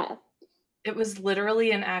 Wow. Yeah. It was literally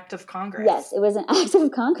an act of Congress. Yes, it was an act of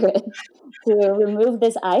Congress to remove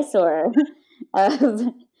this eyesore of,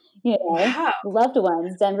 loved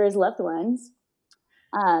ones, Denver's loved ones.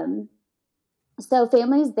 So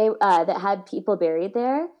families that had people buried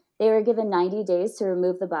there, they were given 90 days to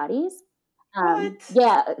remove the bodies. What?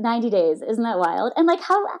 Yeah, 90 days. Isn't that wild? And like,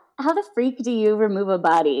 how the freak do you remove a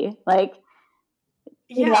body? Like,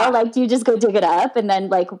 like, do you just go dig it up and then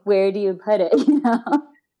like, where do you put it? And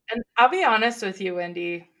I'll be honest with you,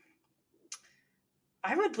 Wendy.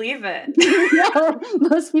 I would leave it. Yeah,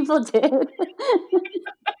 most people did.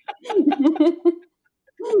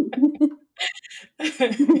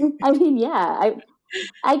 I mean, yeah,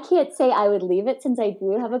 I can't say I would leave it since I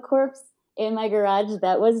do have a corpse in my garage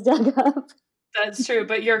that was dug up. That's true,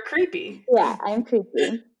 but you're creepy. Yeah, I'm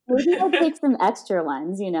creepy. Maybe I'll take some extra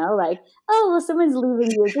ones, like, oh, well, someone's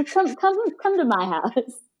leaving you. Just come to my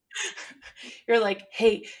house. You're like,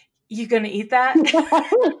 hey, you gonna eat that?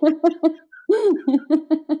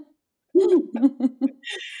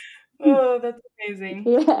 Oh, that's amazing.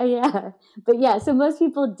 Yeah. But yeah, so most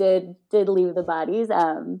people did leave the bodies.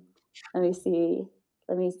 Let me see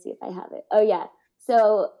if I have it. Oh yeah.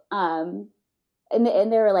 So and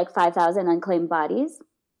there were like 5,000 unclaimed bodies.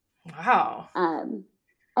 Wow.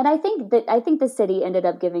 And I think the city ended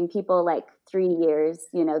up giving people like 3 years.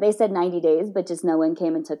 They said 90 days, but just no one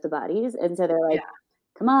came and took the bodies. And so they're like,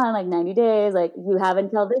 come on, like 90 days, like you have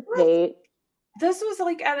until this date. This was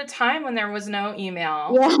like at a time when there was no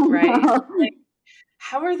email, right? No. Like,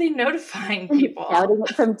 how are they notifying people? Shouting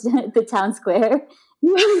it from the town square.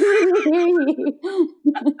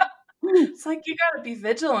 It's like, you gotta be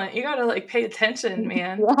vigilant. You gotta like pay attention,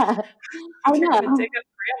 man. Yeah, I know. Gonna dig up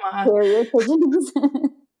grandma. Carrier pigeons.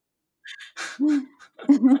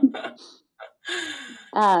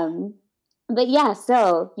 But yeah,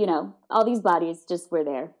 so all these bodies just were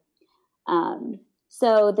there.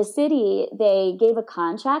 So the city, they gave a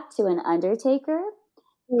contract to an undertaker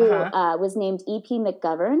who was named E.P.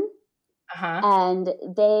 McGovern, and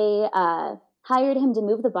they hired him to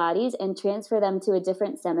move the bodies and transfer them to a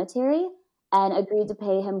different cemetery, and agreed to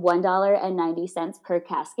pay him $1.90 per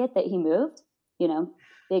casket that he moved.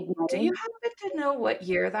 Big money. Do you happen to know what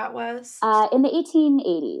year that was? In the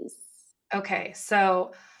 1880s. Okay,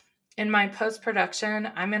 so in my post-production,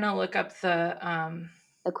 I'm gonna look up the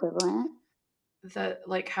equivalent. The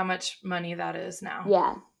like how much money that is now.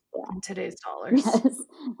 Yeah. In today's dollars. Yes.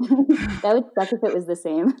 That would suck if it was the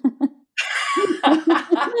same.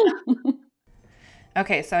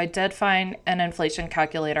 Okay, so I did find an inflation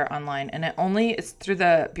calculator online, and it's through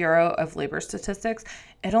the Bureau of Labor Statistics.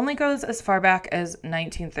 It only goes as far back as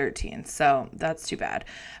 1913, so that's too bad.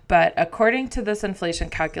 But according to this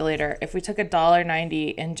inflation calculator, if we took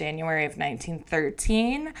 $1.90 in January of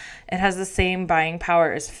 1913, it has the same buying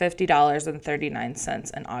power as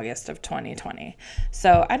 $50.39 in August of 2020.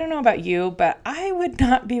 So I don't know about you, but I would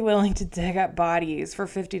not be willing to dig up bodies for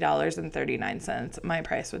 $50.39. My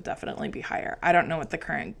price would definitely be higher. I don't know what the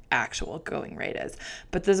current actual going rate is,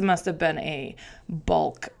 but this must have been a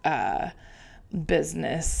bulk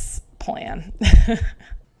business plan,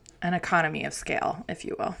 an economy of scale, if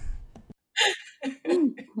you will.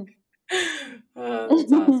 Oh,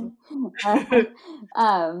 that's awesome.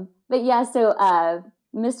 But yeah, so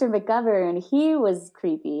Mr. McGovern, he was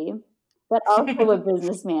creepy, but also a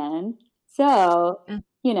businessman. So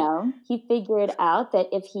he figured out that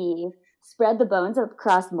if he spread the bones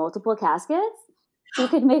across multiple caskets, he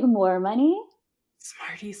could make more money.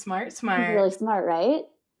 Smarty, smart. He's really smart, right?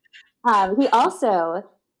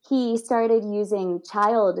 He started using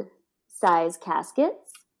child-size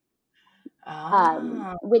caskets,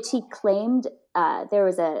 which he claimed there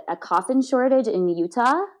was a coffin shortage in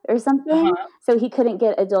Utah or something, so he couldn't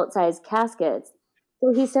get adult-sized caskets.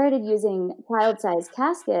 So he started using child-sized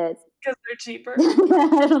caskets. Because they're cheaper?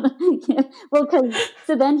 I don't know. Yeah. Well,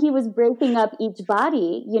 so then he was breaking up each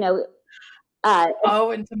body,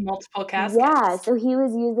 into multiple caskets. Yeah, so he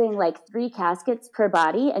was using like 3 caskets per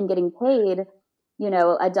body and getting paid,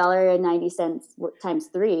 $1.90 times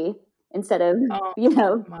 3 instead of,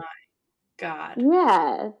 my God.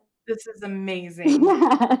 Yeah. This is amazing.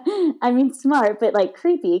 Yeah. I mean, smart, but like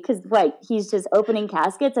creepy because he's just opening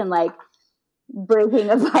caskets and like breaking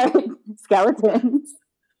apart skeletons.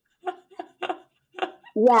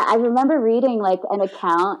 Yeah, I remember reading like an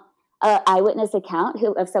eyewitness account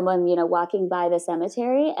of someone, walking by the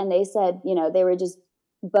cemetery, and they said, they were just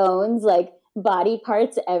bones, like body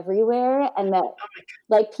parts everywhere, and that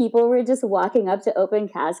like people were just walking up to open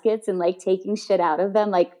caskets and like taking shit out of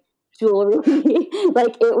them, like jewelry.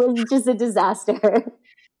 Like it was just a disaster.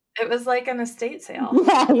 It was like an estate sale.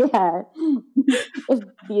 Yeah.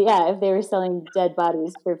 If they were selling dead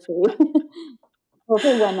bodies for free. Well, for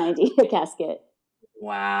 $1.90 a casket.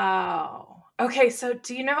 Wow. Okay, so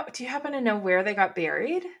do you happen to know where they got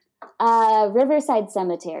buried? Riverside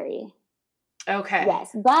Cemetery. Okay.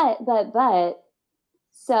 Yes, but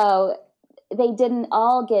so they didn't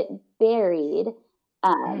all get buried.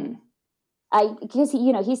 Because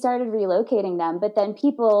he started relocating them, but then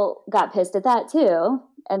people got pissed at that too,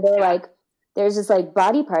 and they're like, there's just like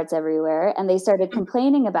body parts everywhere, and they started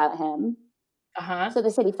complaining about him. So the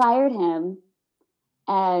city fired him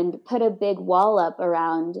and put a big wall up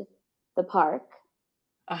around the park.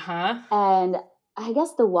 And I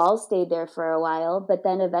guess the wall stayed there for a while, but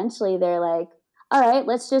then eventually they're like, all right,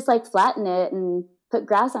 let's just like flatten it and put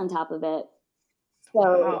grass on top of it.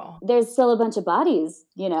 So there's still a bunch of bodies,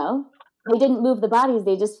 They didn't move the bodies.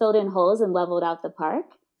 They just filled in holes and leveled out the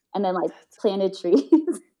park and then like planted trees.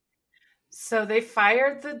 So they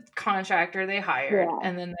fired the contractor they hired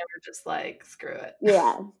and then they were just like, screw it.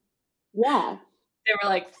 Yeah. They were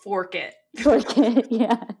like, fork it.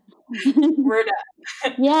 Yeah. We're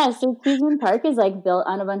done. Yeah, so Cheeseman Park is like built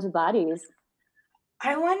on a bunch of bodies.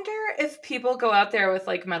 I wonder if people go out there with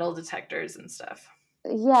like metal detectors and stuff.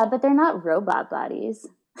 Yeah, but they're not robot bodies.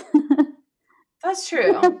 That's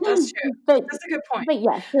true. That's a good point. But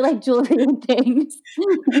yes, they're like jewelry and things.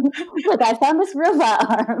 Look, I found this robot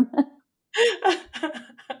arm.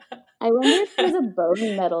 I wonder if there's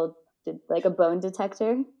a bone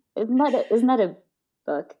detector. Isn't that a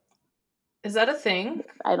book? Is that a thing?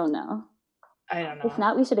 I don't know. If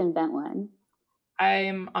not, we should invent one.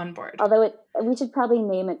 I'm on board. Although we should probably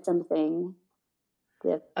name it something.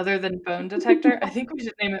 Other than bone detector? I think we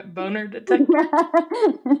should name it boner detector.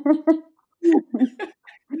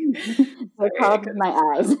 I called my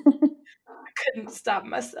eyes. I couldn't stop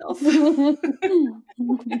myself.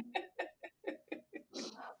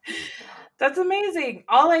 That's amazing.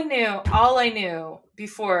 All I knew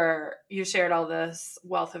before you shared all this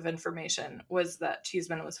wealth of information was that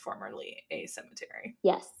Cheeseman was formerly a cemetery.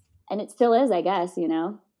 Yes. And it still is, I guess,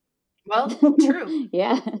 Well, true.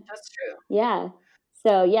 Yeah. That's true. Yeah.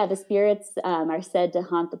 So, yeah, the spirits are said to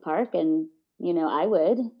haunt the park. And, I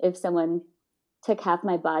would if someone took half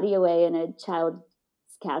my body away in a child's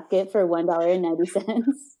casket for $1.90.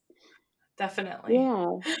 Definitely.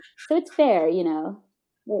 Yeah. So it's fair,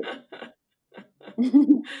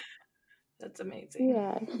 That's amazing.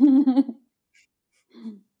 Yeah.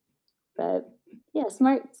 But yeah,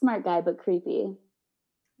 smart guy, but creepy.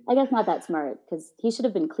 I guess not that smart because he should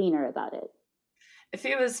have been cleaner about it. If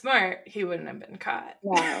he was smart, he wouldn't have been caught.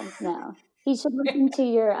 No. He should listen to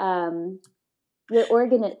your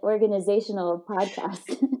organizational podcast.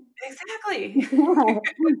 Exactly. Yeah.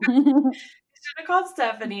 You should have called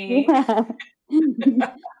Stephanie. Yeah.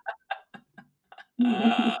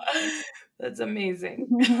 That's amazing.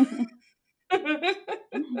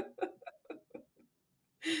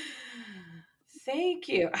 Thank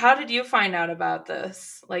you. How did you find out about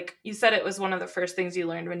this? Like you said, it was one of the first things you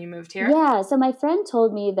learned when you moved here? Yeah. So my friend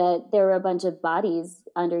told me that there were a bunch of bodies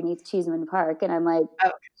underneath Cheeseman Park. And I'm like,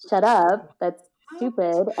 shut up. That's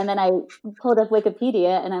stupid. And then I pulled up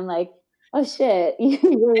Wikipedia and I'm like, oh shit,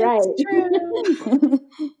 you're it's right. True.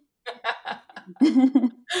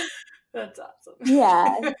 That's awesome.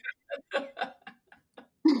 Yeah.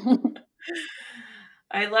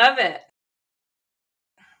 I love it.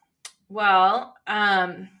 Well,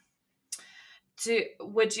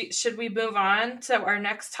 should we move on to our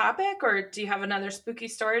next topic, or do you have another spooky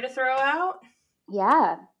story to throw out?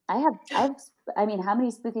 Yeah, I mean, how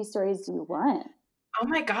many spooky stories do you want? Oh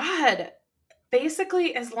my God.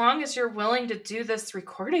 Basically, as long as you're willing to do this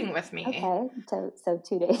recording with me. Okay, so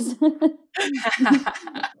 2 days.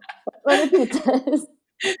 Order pizzas.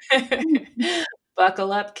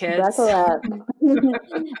 Buckle up, kids. Buckle up.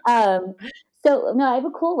 So no, I have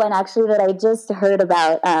a cool one actually that I just heard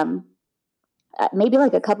about maybe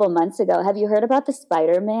like a couple months ago. Have you heard about the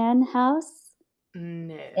Spider-Man house?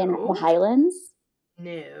 No. In the Highlands?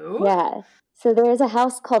 No. Yeah. So there is a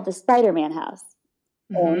house called the Spider-Man house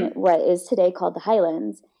in what is today called the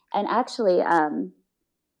Highlands. And actually,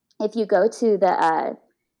 if you go to the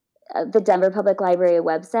Denver Public Library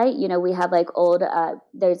website, we have like old,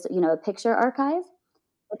 there's, a picture archive.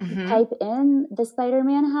 If you type in the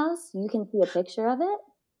Spider-Man house, you can see a picture of it.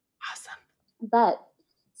 Awesome. But,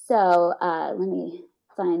 so let me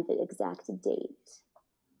find the exact date.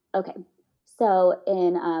 Okay. So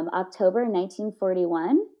in October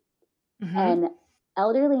 1941, an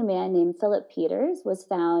elderly man named Philip Peters was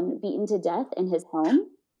found beaten to death in his home.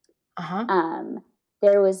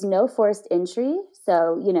 There was no forced entry,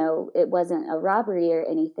 so, it wasn't a robbery or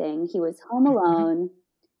anything. He was home alone.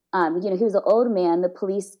 He was an old man. The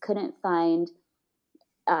police couldn't find,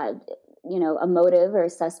 a motive or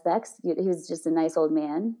suspects. He was just a nice old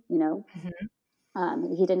man,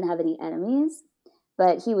 He didn't have any enemies,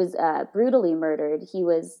 but he was brutally murdered. He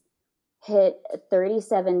was hit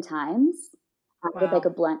 37 times with like a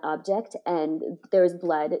blunt object, and there was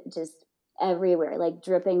blood just everywhere, like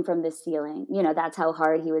dripping from the ceiling. That's how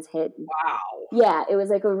hard he was hit. Wow. Yeah, it was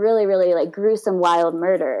like a really, really like gruesome, wild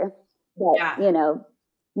murder. But,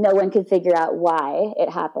 no one could figure out why it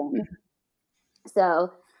happened.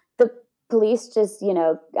 So the police just,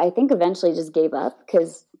 I think eventually just gave up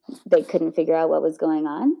because they couldn't figure out what was going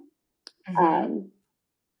on.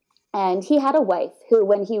 And he had a wife who,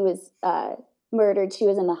 when he was murdered, she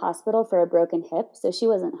was in the hospital for a broken hip, so she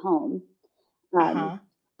wasn't home.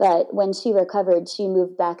 But when she recovered, she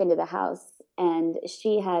moved back into the house, and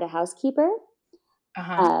she had a housekeeper.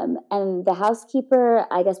 And the housekeeper,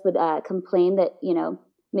 I guess, would complain that,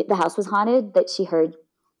 the house was haunted, that she heard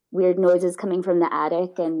weird noises coming from the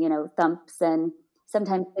attic and, thumps, and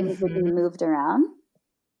sometimes things would be moved around.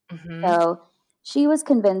 So she was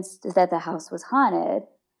convinced that the house was haunted.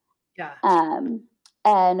 Yeah.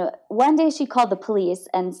 And one day she called the police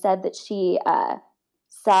and said that she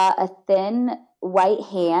saw a thin white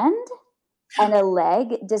hand and a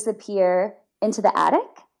leg disappear into the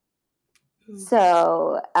attic.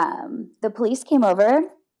 So the police came over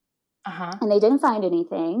and they didn't find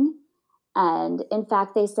anything. And in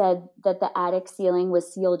fact, they said that the attic ceiling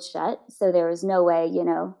was sealed shut. So there was no way,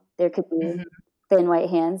 there could be thin white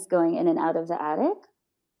hands going in and out of the attic.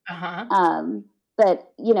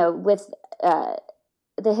 But, with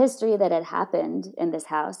the history that had happened in this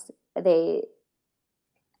house, I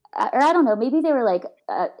don't know, maybe they were like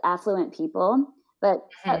affluent people. But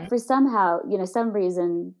for somehow, some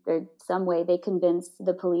reason or some way, they convinced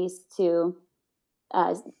the police to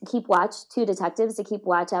two detectives to keep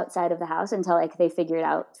watch outside of the house until like they figured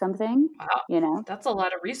out something. Wow, that's a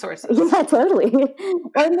lot of resources. Yeah, totally.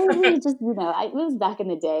 Or maybe just it was back in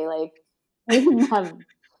the day, like we didn't have.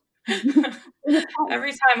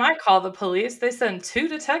 Every time I call the police, they send 2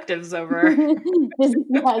 detectives over. Just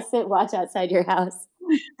sit watch outside your house.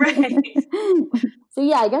 Right. So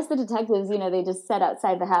yeah, I guess the detectives, they just sat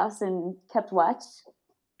outside the house and kept watch.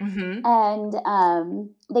 And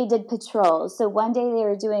they did patrols. So one day they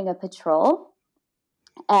were doing a patrol,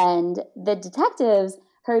 and the detectives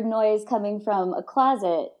heard noise coming from a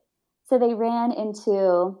closet. So they ran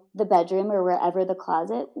into the bedroom or wherever the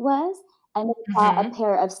closet was, and they saw a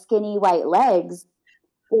pair of skinny white legs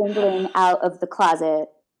dangling out of the closet.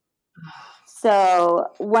 So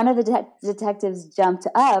one of the detectives jumped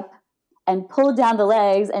up and pulled down the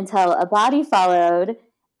legs until a body followed,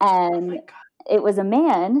 and it was a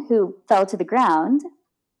man who fell to the ground.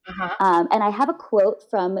 And I have a quote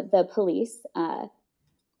from the police.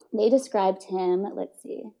 They described him, let's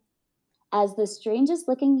see, as the strangest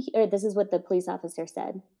looking, or this is what the police officer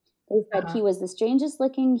said. They said he was the strangest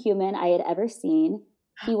looking human I had ever seen.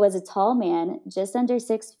 He was a tall man, just under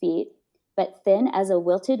 6 feet, but thin as a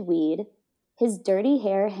wilted weed. His dirty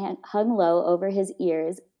hair hung low over his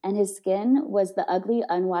ears, and his skin was the ugly,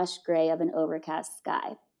 unwashed gray of an overcast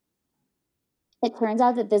sky. It turns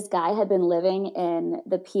out that this guy had been living in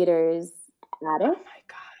the Peters attic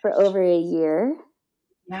for over a year.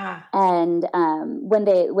 Yeah. And when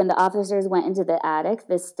the officers went into the attic,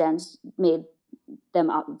 the stench made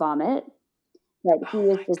them vomit. But he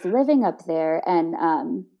was just living up there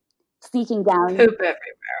and sneaking down. Poop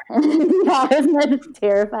everywhere. Yeah, isn't that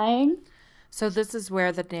terrifying? So this is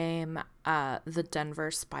where the name the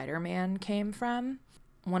Denver Spider-Man came from.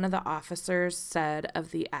 One of the officers said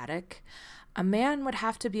of the attic, "A man would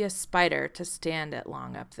have to be a spider to stand it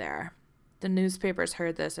long up there." The newspapers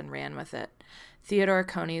heard this and ran with it. Theodore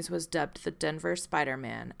Coneys was dubbed the Denver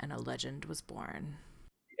Spider-Man, and a legend was born.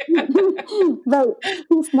 But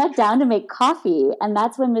he snuck down to make coffee, and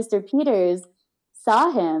that's when Mr. Peters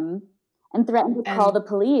saw him and threatened to call the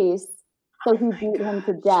police, so he beat him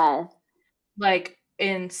to death. Like,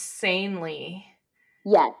 insanely.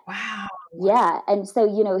 Yeah. Wow. Yeah, and so,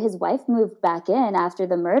 you know, his wife moved back in after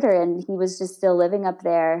the murder, and he was just still living up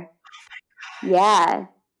there. Oh my gosh. Yeah.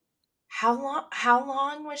 How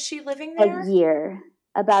long was she living there? A year.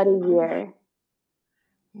 About a year.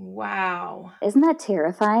 Wow. Isn't that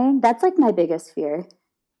terrifying? That's like my biggest fear.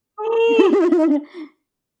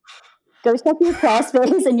 Go check your crawl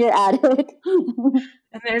space in your attic.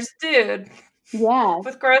 And there's a dude. Yeah.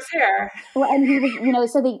 With gross hair. Well, and he was, you know,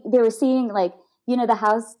 so they were seeing, like, you know, the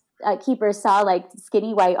house keeper saw like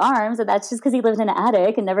skinny white arms, and that's just because he lived in an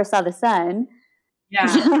attic and never saw the sun. Yeah.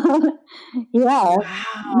 So, yeah.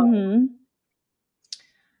 Wow. Mm-hmm.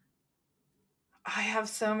 I have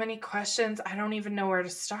so many questions. I don't even know where to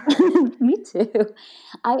start. Me too.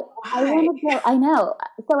 I want to go. I know.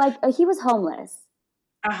 So like he was homeless.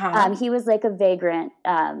 He was like a vagrant.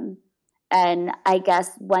 And I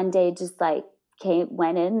guess one day just like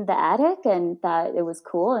went in the attic and thought it was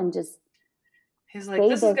cool and just. He's like,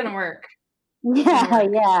 this is gonna work. Yeah,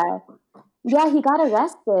 yeah. Yeah, he got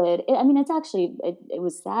arrested. It's actually, it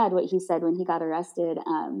was sad what he said when he got arrested.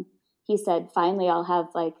 He said, finally, I'll have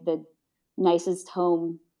like the nicest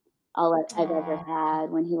home I've ever had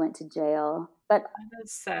when he went to jail. But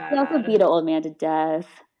that's sad. He also beat an old man to death.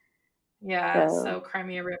 Yeah, so cry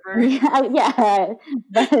me a river. Yeah.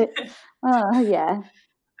 But, yeah.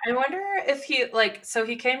 I wonder if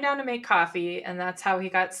he came down to make coffee, and that's how he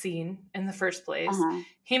got seen in the first place. Uh-huh.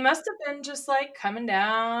 He must have been just like coming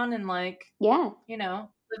down and like, you know,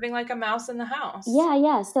 living like a mouse in the house. Yeah,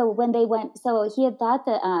 yeah. So when they went, so he had thought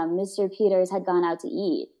that Mr. Peters had gone out to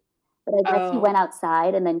eat, but I guess he went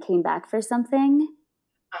outside and then came back for something.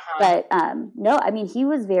 Uh-huh. But no, I mean, he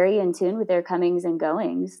was very in tune with their comings and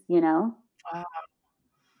goings, you know? Wow.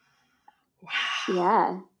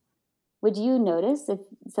 Yeah. Would you notice if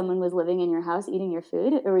someone was living in your house eating your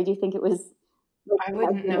food, or would you think it was? I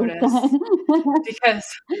wouldn't notice because,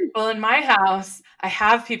 well, in my house, I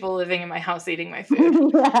have people living in my house eating my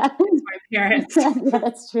food. Yeah. It's my parents. Yeah,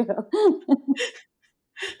 that's true.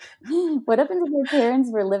 What happens if your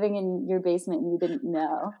parents were living in your basement and you didn't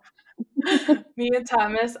know? Me and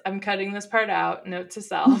Thomas, I'm cutting this part out, note to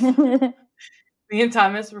self. Me and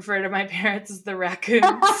Thomas refer to my parents as the raccoons.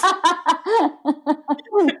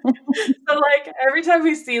 So like every time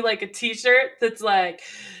we see like a t-shirt that's like,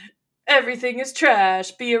 everything is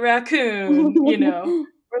trash, be a raccoon, you know,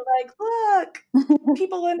 we're like, look,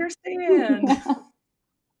 people understand.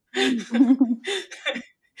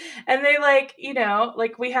 And they like, you know,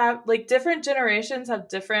 like we have like different generations have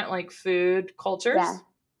different like food cultures. Yeah.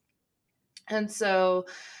 And so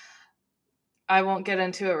I won't get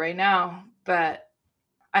into it right now, but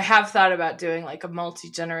I have thought about doing like a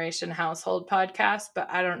multi-generation household podcast, but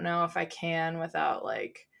I don't know if I can without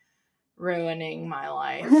like ruining my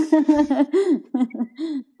life.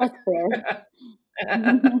 That's fair.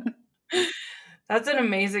 That's an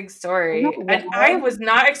amazing story. And I was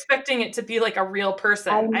not expecting it to be like a real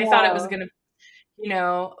person. I thought it was going to, you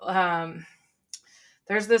know,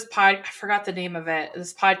 there's this I forgot the name of it,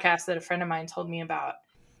 this podcast that a friend of mine told me about.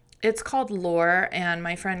 It's called Lore, and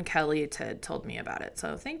my friend Kelly told me about it.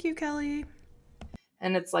 So thank you, Kelly.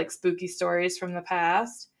 And it's like spooky stories from the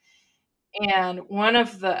past. And one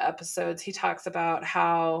of the episodes, he talks about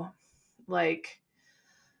how, like,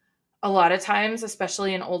 a lot of times,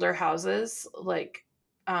 especially in older houses, like,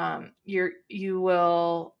 you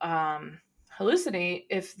will hallucinate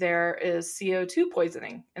if there is CO2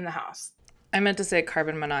 poisoning in the house. I meant to say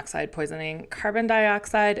carbon monoxide poisoning. Carbon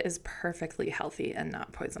dioxide is perfectly healthy and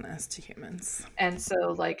not poisonous to humans. And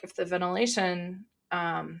so, like, if the ventilation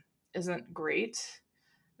isn't great,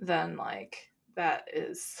 then, like, that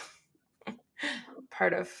is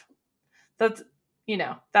part of that's, you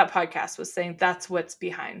know, that podcast was saying that's what's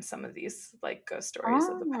behind some of these, like, ghost stories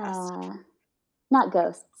of the past. Not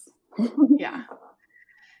ghosts. Yeah,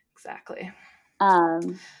 exactly.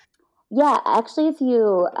 Yeah, actually,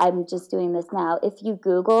 I'm just doing this now. If you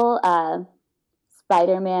Google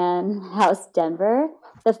Spider-Man House Denver,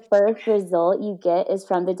 the first result you get is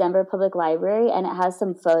from the Denver Public Library, and it has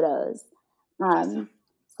some photos. Awesome.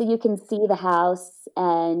 So you can see the house,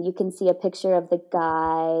 and you can see a picture of the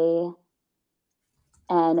guy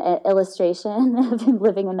and an illustration of him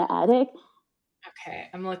living in the attic. Okay,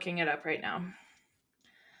 I'm looking it up right now.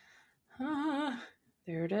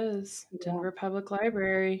 There it is. Yeah. Denver Public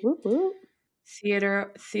Library. Whoop, whoop.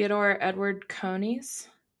 Theodore Edward Coney's.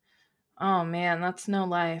 Oh man, that's no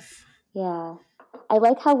life. Yeah. I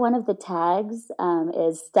like how one of the tags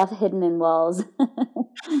is stuff hidden in walls.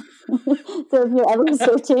 So if you're ever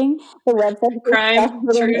searching the website for Crime,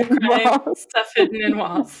 stuff hidden true in crime, walls, stuff hidden in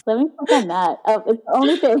walls. let me click on that. Oh, it's the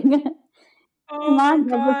only thing. Oh Come my on,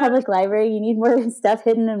 Denver God. Public Library, you need more stuff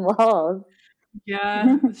hidden in walls.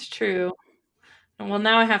 Yeah, that's true. Well,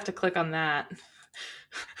 now I have to click on that.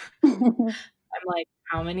 I'm like,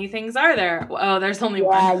 how many things are there? Oh, there's only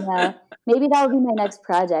one. Yeah, I know. Maybe that will be my next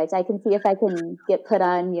project. I can see if I can get put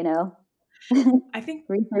on, I think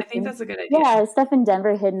researching. that's a good idea. Yeah, stuff in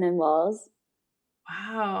Denver hidden in walls.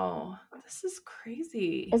 Wow, this is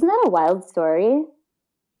crazy. Isn't that a wild story?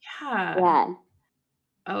 Yeah. Yeah.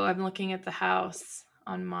 Oh, I'm looking at the house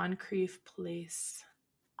on Moncrief Place.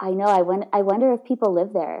 I know. I wonder if people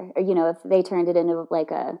live there, or if they turned it into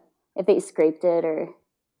if they scraped it, or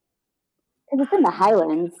because it's in the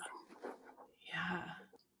Highlands.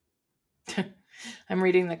 Yeah. I'm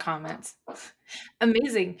reading the comments.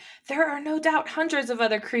 Amazing. There are no doubt hundreds of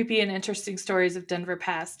other creepy and interesting stories of Denver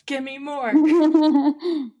past. Give me more.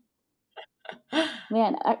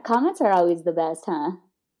 Man, comments are always the best, huh?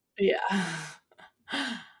 Yeah.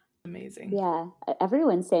 Amazing. Yeah.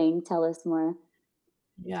 Everyone's saying, tell us more.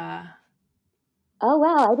 Yeah. Oh,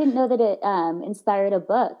 wow. I didn't know that it inspired a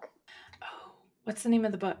book. Oh, what's the name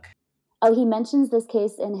of the book? Oh, he mentions this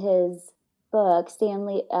case in his book,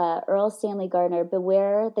 Earl Stanley Gardner,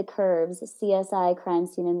 Beware the Curves, CSI Crime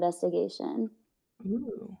Scene Investigation.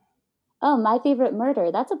 Ooh. Oh, My Favorite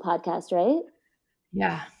Murder. That's a podcast, right?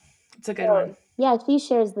 Yeah, it's a good one. Yeah, she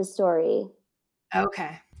shares the story.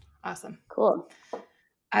 Okay, awesome. Cool.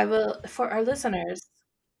 I will, for our listeners,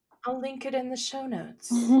 I'll link it in the show notes.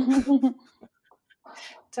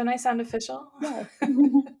 Don't I sound official? Yes.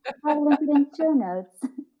 I'll link it in show notes.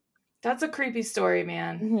 That's a creepy story,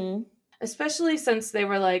 man. Mm-hmm. Especially since they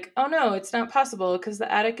were like, oh no, it's not possible because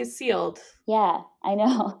the attic is sealed. Yeah, I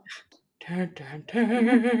know. Dun, dun,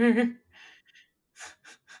 dun.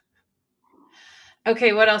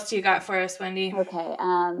 Okay, what else do you got for us, Wendy? Okay,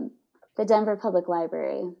 the Denver Public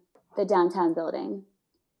Library, the downtown building.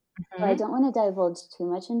 Mm-hmm. So I don't want to divulge too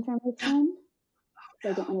much information.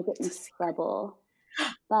 I don't want to get in trouble.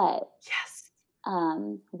 But yes,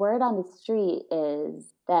 word on the street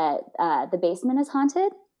is that the basement is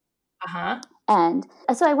haunted. Uh-huh. And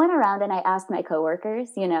so I went around and I asked my coworkers,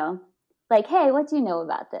 like, hey, what do you know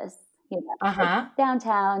about this? Like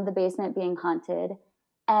downtown, the basement being haunted.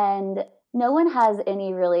 And no one has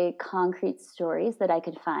any really concrete stories that I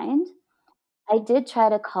could find. I did try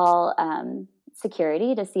to call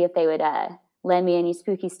security to see if they would lend me any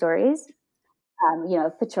spooky stories,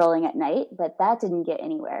 patrolling at night, but that didn't get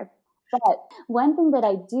anywhere. But one thing that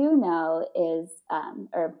I do know is,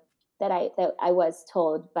 that I was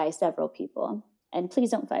told by several people, and please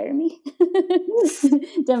don't fire me,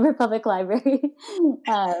 Denver Public Library,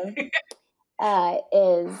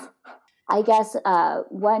 is, I guess,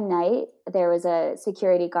 one night there was a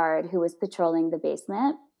security guard who was patrolling the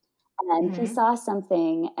basement, and he saw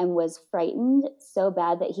something and was frightened so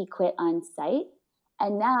bad that he quit on site.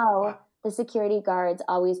 And now the security guards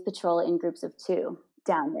always patrol in groups of 2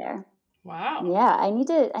 down there. Wow. Yeah, I need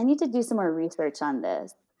to do some more research on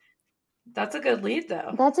this. That's a good lead,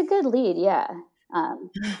 though. That's a good lead, yeah.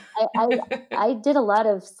 I did a lot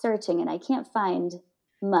of searching and I can't find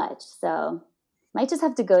much, so might just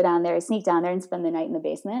have to go down there, sneak down there, and spend the night in the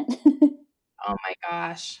basement. Oh my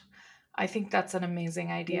gosh, I think that's an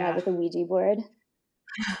amazing idea. Yeah, with a Ouija board.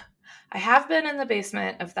 I have been in the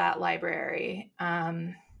basement of that library.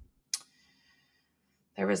 There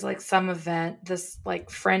was like some event, this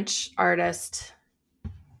like French artist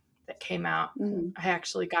that came out. Mm-hmm. I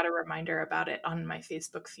actually got a reminder about it on my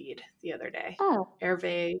Facebook feed the other day. Oh.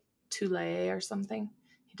 Hervé Toulet or something.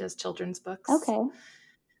 He does children's books. Okay.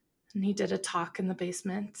 And he did a talk in the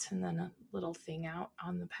basement and then a little thing out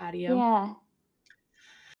on the patio. Yeah.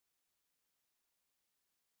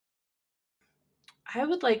 I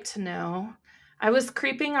would like to know, I was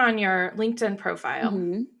creeping on your LinkedIn profile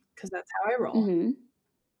because that's how I roll. Mm-hmm.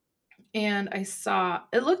 And I saw,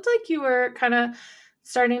 it looked like you were kind of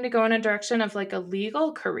starting to go in a direction of like a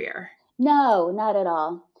legal career. No, not at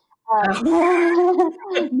all. My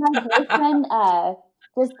boyfriend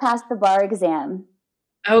just passed the bar exam.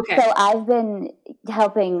 Okay. So I've been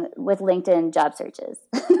helping with LinkedIn job searches.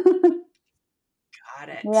 Got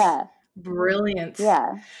it. Yeah. Brilliant.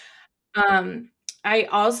 Yeah. I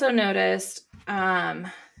also noticed,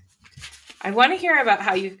 I want to hear about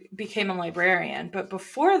how you became a librarian, but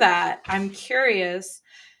before that, I'm curious.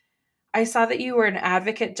 I saw that you were an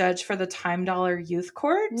advocate judge for the Time Dollar Youth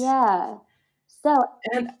Court. Yeah. So,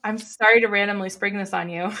 and I'm sorry to randomly spring this on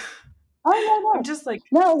you. Oh, no. I'm just like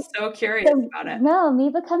no. so curious about it. No, me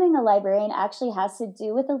becoming a librarian actually has to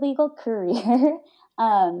do with a legal career.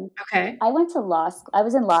 Okay. I went to law school. I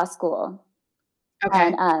was in law school.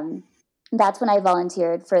 Okay. And that's when I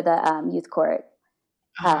volunteered for the youth court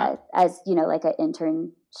as, like an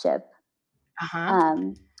internship.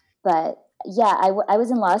 But yeah, I was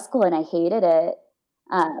in law school and I hated it.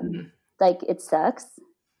 Like it sucks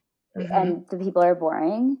and the people are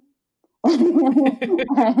boring.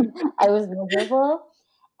 And I was miserable.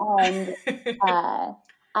 And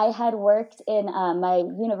I had worked in my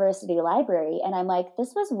university library and I'm like,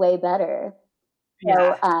 this was way better.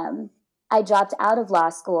 So I dropped out of law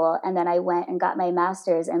school and then I went and got my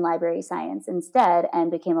master's in library science instead and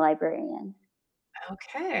became a librarian.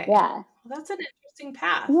 Okay. Yeah. Well, that's an interesting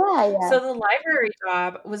path. Yeah. So the library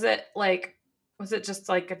job, was it just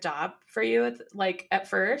like a job for you at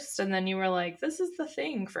first? And then you were like, this is the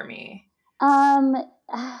thing for me.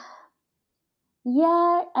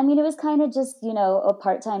 Yeah, I mean, it was kind of just, a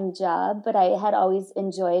part-time job, but I had always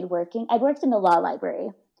enjoyed working. I worked in the law library.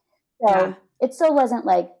 So it still wasn't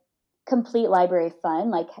like complete library fun,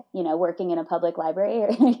 like, working in a public library, or,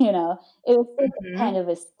 it was kind of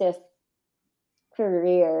a stiff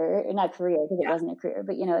career, not career because it wasn't a career,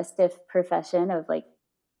 but, a stiff profession of like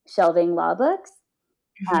shelving law books.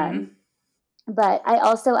 But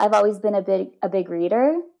I've always been a big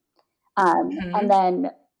reader. And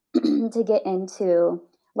then to get into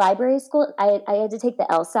library school, I had to take the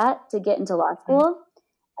LSAT to get into law school.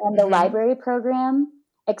 And the library program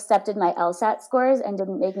accepted my LSAT scores and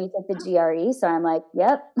didn't make me take the GRE. So I'm like,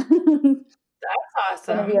 yep. That's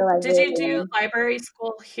awesome. Did you do library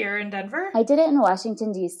school here in Denver? I did it in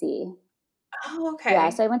Washington, D.C. Oh, okay. Yeah,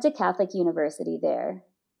 so I went to Catholic University there.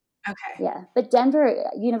 Okay. Yeah, but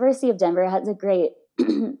University of Denver has a great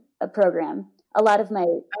program. A lot of my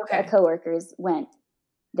coworkers went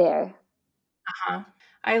there.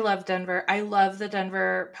 I love Denver. I love the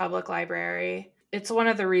Denver Public Library. It's one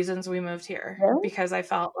of the reasons we moved here because I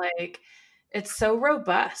felt like it's so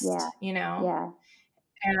robust, Yeah.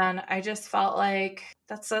 And I just felt like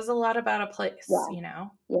that says a lot about a place,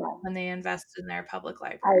 when they invest in their public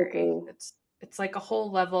library. I agree. It's like a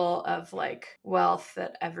whole level of like wealth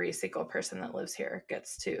that every single person that lives here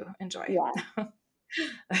gets to enjoy. Yeah.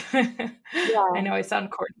 I know I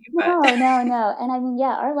sound corny, but no. And I mean,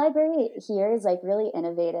 our library here is like really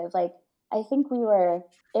innovative. Like I think we were,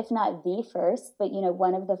 if not the first, but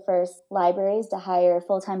one of the first libraries to hire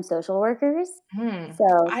full-time social workers.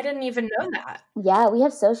 So I didn't even know that. Yeah, we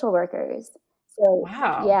have social workers. So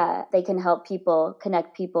wow. Yeah, they can help people,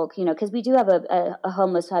 connect people, because we do have a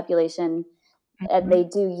homeless population. And they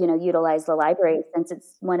do, utilize the library since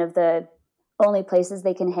it's one of the only places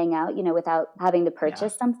they can hang out, without having to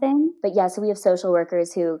purchase something. But so we have social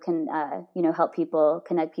workers who can, help people,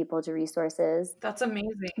 connect people to resources. That's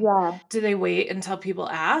amazing. Yeah. Do they wait until people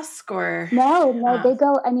ask or? No, they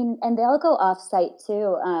go, and they'll go off site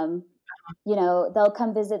too. They'll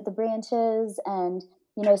come visit the branches and,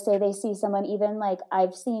 say they see someone, even like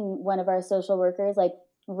I've seen one of our social workers like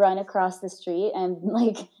run across the street and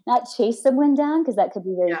like not chase someone down because that could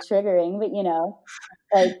be very triggering,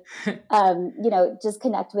 but just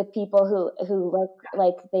connect with people who look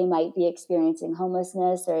like they might be experiencing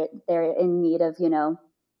homelessness or they're in need of, could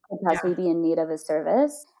possibly be in need of a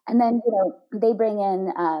service. And then, they bring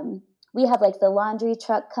in, we have like the laundry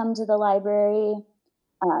truck come to the library.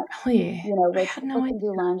 Really? Like people can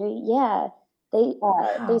do laundry. Yeah.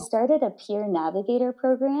 They started a peer navigator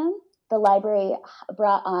program. The library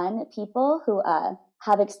brought on people who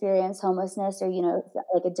have experienced homelessness or,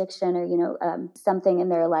 like addiction or, something in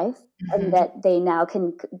their life, and that they now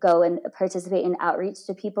can go and participate in outreach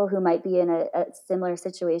to people who might be in a similar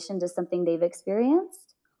situation to something they've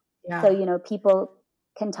experienced. Yeah. So, people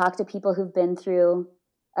can talk to people who've been through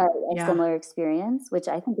a similar experience, which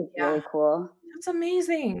I think is really cool. That's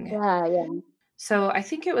amazing. Yeah. So I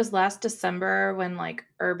think it was last December when like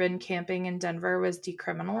urban camping in Denver was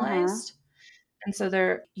decriminalized. And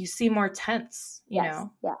so you see more tents, in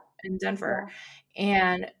Denver.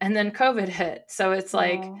 And then COVID hit. So it's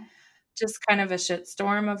like just kind of a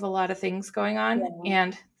shitstorm of a lot of things going on. Yeah.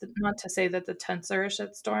 And not to say that the tents are a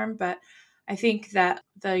shitstorm, but I think that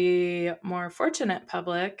the more fortunate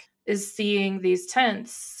public is seeing these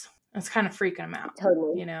tents. It's kind of freaking them out,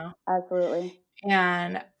 Totally. you know? Absolutely.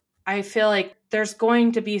 And I feel like there's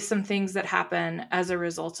going to be some things that happen as a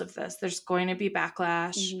result of this. There's going to be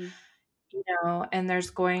backlash, you know, and there's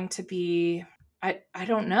going to be, I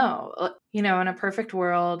don't know, you know, in a perfect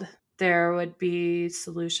world, there would be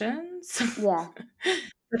solutions Yeah.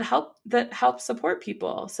 that help support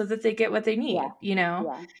people so that they get what they need, Yeah. you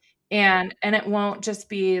know? Yeah. And it won't just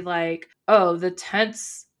be like, oh, the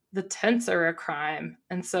tents are a crime,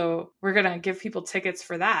 and so we're going to give people tickets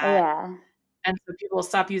for that. Yeah. And so people will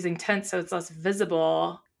stop using tents so it's less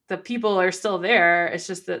visible. The people are still there. It's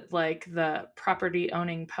just that like the property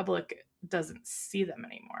owning public doesn't see them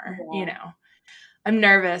anymore, you Yeah. know. I'm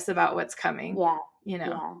nervous about what's coming, Yeah. you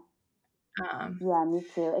know. Yeah. Yeah, me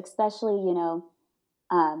too. Especially, you know,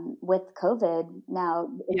 with COVID now,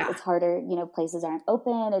 Yeah. it's harder. You know, places aren't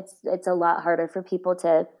open. It's a lot harder for people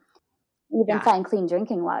to even find clean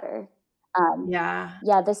drinking water. Yeah.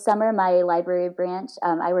 Yeah, this summer, my library branch,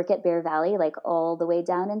 I work at Bear Valley, like all the way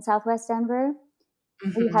down in Southwest Denver.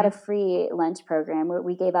 We had a free lunch program where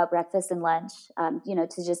we gave out breakfast and lunch, you know,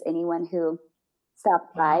 to just anyone who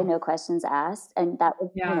stopped by, no questions asked. And that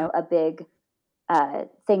was, you know, a big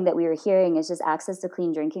thing that we were hearing is just access to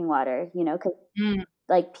clean drinking water, you know, because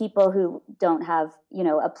like people who don't have, you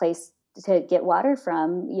know, a place to get water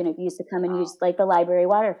from, you know, used to come and use like the library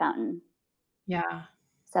water fountain. Yeah.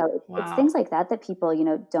 So it's things like that that people, you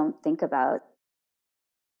know, don't think about.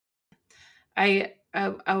 A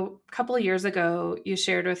couple of years ago, you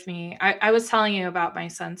shared with me, I was telling you about my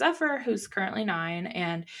son Zephyr, who's currently 9,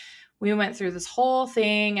 and we went through this whole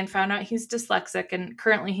thing and found out he's dyslexic, and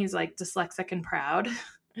currently he's like dyslexic and proud,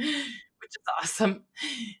 which is awesome.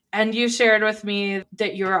 And you shared with me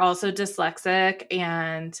that you're also dyslexic,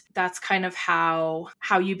 and that's kind of how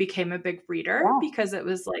you became a big reader, because it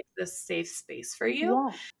was like this safe space for you.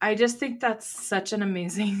 Yeah. I just think that's such an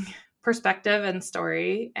amazing perspective and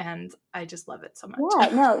story, and I just love it so much.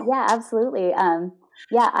 Yeah, no, yeah, absolutely.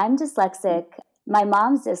 Yeah, I'm dyslexic. My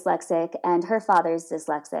mom's dyslexic and her father's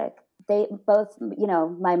dyslexic. They both, you know,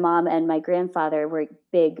 my mom and my grandfather were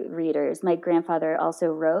big readers. My grandfather also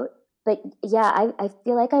wrote. But yeah, I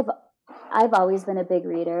feel like I've always been a big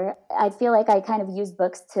reader. I feel like I kind of use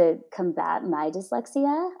books to combat my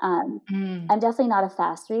dyslexia. I'm definitely not a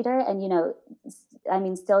fast reader. And, you know, I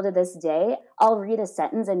mean, still to this day, I'll read a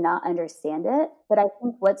sentence and not understand it. But I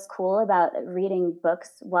think what's cool about reading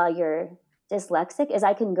books while you're dyslexic is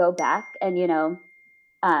I can go back and, you know,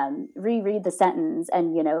 reread the sentence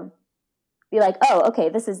and, you know, be like, oh, okay,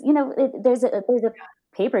 this is, you know, there's a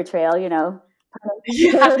paper trail, you know.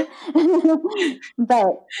 Yeah.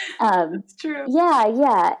 But That's true.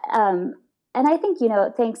 yeah. And I think, you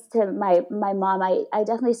know, thanks to my mom, I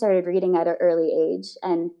definitely started reading at an early age.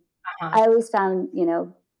 And I always found, you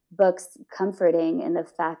know, books comforting in the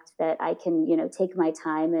fact that I can, you know, take my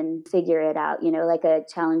time and figure it out, you know, like a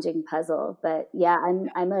challenging puzzle. But yeah,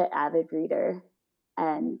 I'm an avid reader.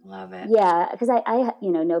 And love it. Yeah, because I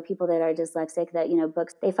you know people that are dyslexic that, you know,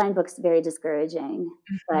 books, they find books very discouraging,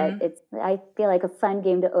 but I feel like a fun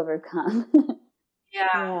game to overcome.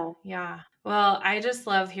 Yeah. Well, I just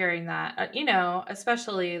love hearing that, you know,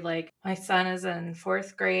 especially like my son is in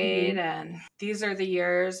 4th grade, and these are the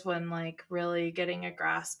years when like really getting a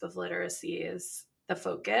grasp of literacy is the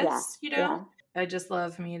focus, you know. I just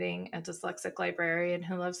love meeting a dyslexic librarian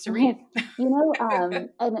who loves to read. You know,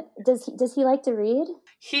 and does he like to read?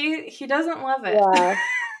 He doesn't love it. Yeah.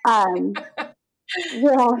 He's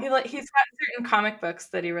got certain comic books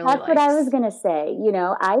that he really likes. That's what I was gonna say. You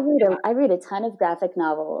know, I read a ton of graphic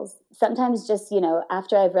novels. Sometimes just, you know,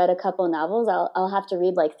 after I've read a couple novels, I'll have to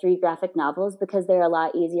read like 3 graphic novels because they're a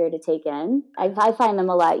lot easier to take in. I find them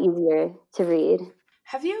a lot easier to read.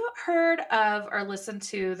 Have you heard of or listened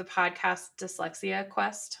to the podcast Dyslexia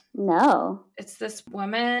Quest? No. It's this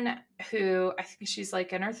woman who, I think she's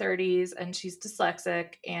like in her 30s, and she's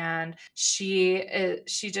dyslexic, and she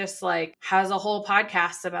just like has a whole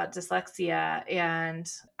podcast about dyslexia,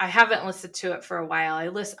 and I haven't listened to it for a while.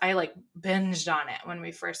 I like binged on it when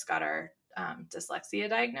we first got our dyslexia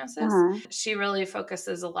diagnosis. She really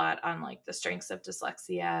focuses a lot on like the strengths of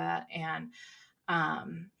dyslexia and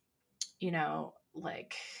you know,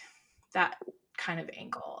 like that kind of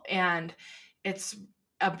angle, and it's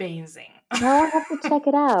amazing. I'll have to check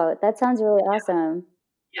it out. That sounds really awesome.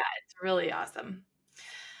 Yeah, it's really awesome.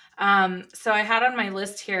 So I had on my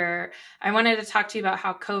list here, I wanted to talk to you about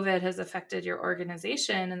how COVID has affected your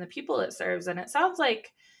organization and the people it serves. And it sounds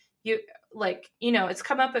like it's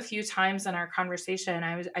come up a few times in our conversation.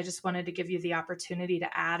 I just wanted to give you the opportunity to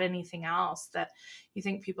add anything else that you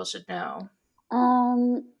think people should know.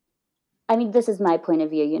 I mean, this is my point of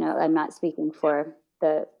view, I'm not speaking for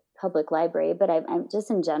the public library, but I'm just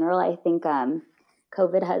in general, I think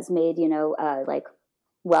COVID has made, like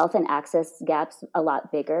wealth and access gaps a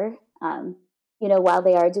lot bigger. While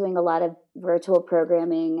they are doing a lot of virtual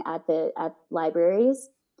programming at libraries,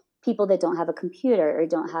 people that don't have a computer or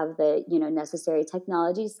don't have the, necessary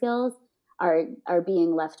technology skills are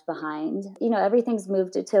being left behind. Everything's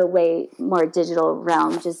moved to a way more digital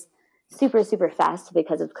realm, just super, super fast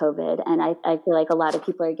because of COVID. And I feel like a lot of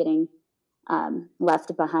people are getting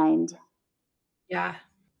left behind. Yeah.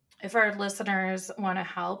 If our listeners want to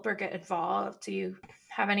help or get involved, do you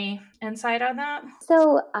have any insight on that?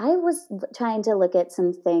 So I was trying to look at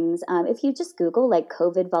some things. If you just Google like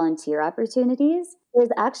COVID volunteer opportunities,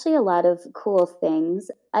 there's actually a lot of cool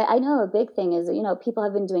things. I know a big thing is, people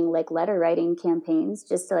have been doing like letter writing campaigns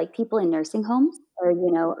just to like people in nursing homes or,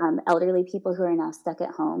 elderly people who are now stuck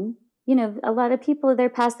at home. A lot of people, they're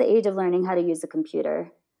past the age of learning how to use a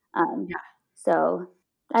computer. So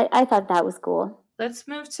I thought that was cool. Let's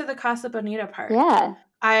move to the Casa Bonita part. Yeah.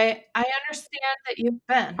 I understand that you've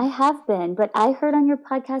been. I have been, but I heard on your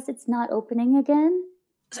podcast it's not opening again.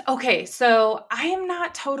 Okay, so I am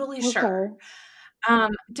not totally sure.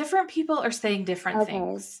 Different people are saying different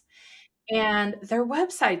things. And their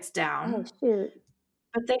website's down. Oh, shoot.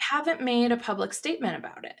 But they haven't made a public statement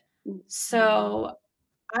about it. So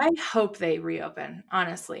I hope they reopen,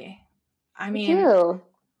 honestly. I mean,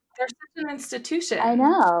 they're such an institution. I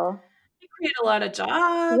know. They create a lot of jobs.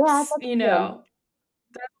 Yeah,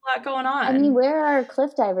 there's a lot going on. I mean, where are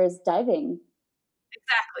cliff divers diving?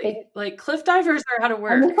 Exactly. Like cliff divers are out of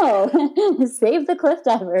work. No. Save the cliff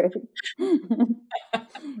diver.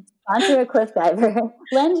 Sponsor a cliff diver.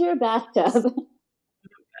 Lend your bathtub.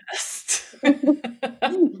 Best.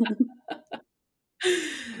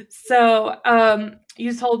 So,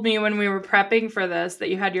 you told me when we were prepping for this that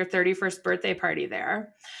you had your 31st birthday party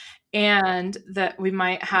there, and that we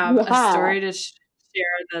might have a story to share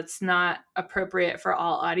that's not appropriate for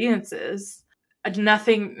all audiences.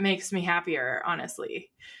 Nothing makes me happier,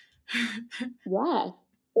 honestly. Yeah,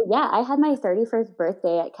 I had my 31st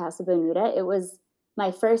birthday at Casa Bonita. It was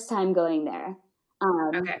my first time going there.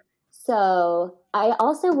 Okay. So I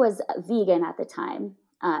also was vegan at the time.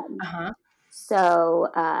 So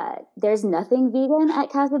there's nothing vegan at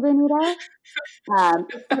Casa Bonita.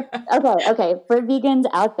 Okay. For vegans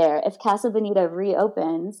out there, if Casa Bonita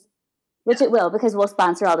reopens, which it will, because we'll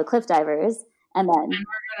sponsor all the cliff divers, and then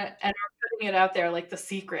we're putting it out there like the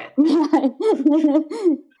secret. Their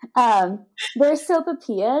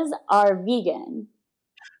sopapillas are vegan.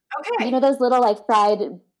 Okay. Those little like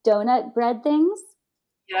fried donut bread things?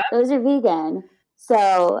 Yeah. Those are vegan.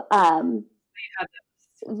 So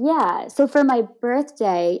yeah. So for my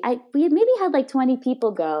birthday, we maybe had like 20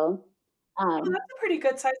 people go. That's a pretty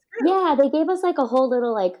good sized group. Yeah, they gave us like a whole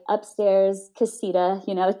little like upstairs casita,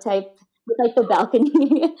 type with like the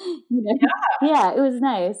balcony. Yeah, it was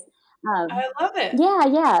nice. I love it.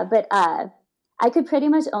 Yeah, but I could pretty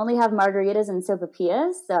much only have margaritas and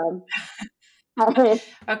sopapillas. So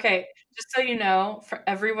okay, just so you know, for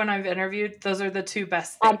everyone I've interviewed, those are the two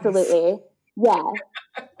best things. Absolutely, yeah.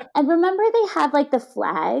 And remember, they had like the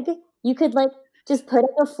flag. You could like just put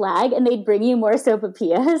up a flag, and they'd bring you more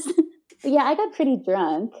sopapillas. But yeah, I got pretty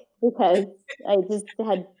drunk because I just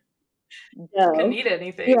had dough. Couldn't eat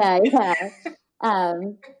anything. Yeah.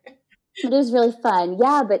 It was really fun.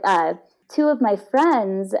 Yeah, but two of my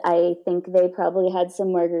friends, I think they probably had some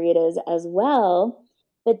margaritas as well,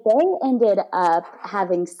 but they ended up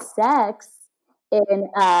having sex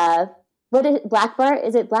in what is it, Black Bart?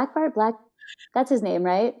 Is it Black Bart? That's his name,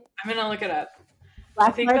 right? I'm gonna look it up. Black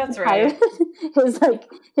I think Bart's that's right.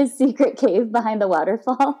 his secret cave behind the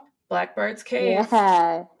waterfall. Black Bart's cave.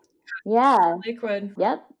 Yeah. Lakewood.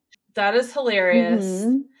 Yep. That is hilarious.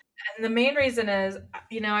 Mm-hmm. And the main reason is,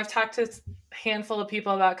 I've talked to a handful of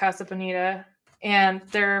people about Casa Bonita, and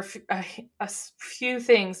there are a few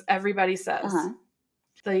things everybody says.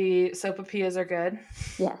 The sopapillas are good.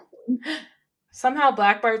 Yeah. Somehow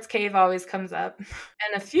Black Bart's cave always comes up.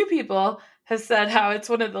 And a few people have said how it's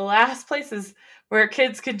one of the last places where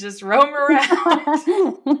kids can just roam around.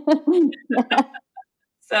 Yeah.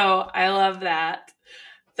 So I love that.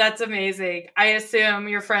 That's amazing. I assume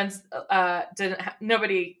your friends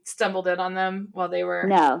nobody stumbled in on them while they were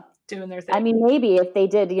doing their thing. I mean, maybe if they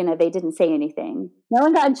did, they didn't say anything. No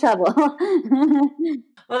one got in trouble.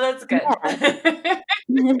 Well, that's good.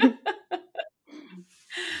 Yeah.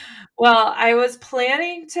 Well, I was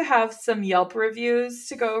planning to have some Yelp reviews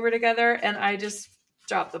to go over together, and I just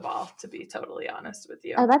dropped the ball, to be totally honest with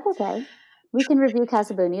you. Oh, that's okay. We can review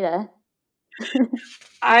Casa Bonita.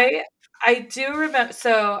 I do remember.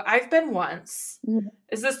 So I've been once. Mhm.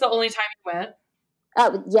 Is this the only time you went?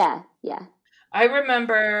 Oh, yeah, yeah. I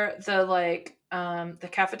remember the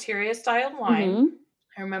cafeteria style wine. Mm-hmm.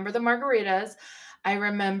 I remember the margaritas. I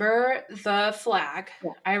remember the flag.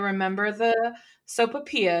 Yeah. I remember the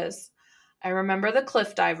sopapillas. I remember the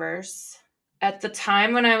cliff divers. At the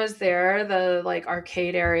time when I was there, the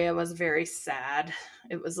arcade area was very sad.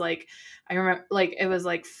 It was I remember it was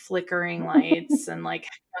flickering lights and most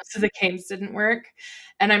of the games didn't work.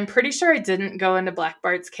 And I'm pretty sure I didn't go into Black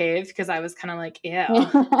Bart's cave because I was kind of like,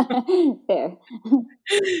 ew. Fair.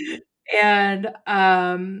 And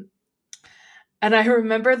I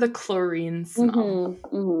remember the chlorine smell.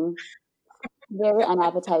 Mm-hmm. Mm-hmm. Very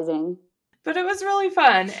unappetizing. But it was really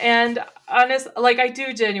fun. And I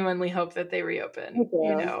do genuinely hope that they reopen,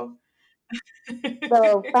 you know.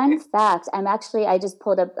 So, fun fact, I just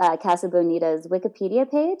pulled up Casa Bonita's Wikipedia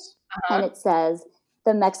page, and it says,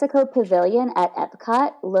 the Mexico Pavilion at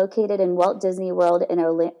Epcot, located in Walt Disney World in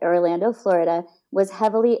Orlando, Florida, was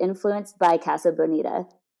heavily influenced by Casa Bonita.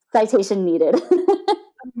 Citation needed.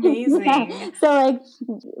 Amazing. Yeah. So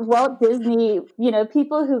Walt Disney,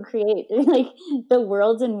 people who create the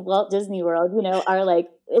worlds in Walt Disney World, are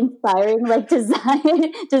inspiring designers.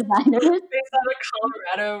 Based on a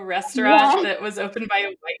Colorado restaurant that was opened by a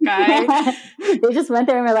white guy. Yeah. They just went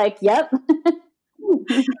there and were like, yep.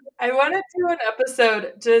 I want to do an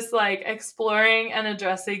episode just exploring and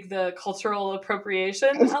addressing the cultural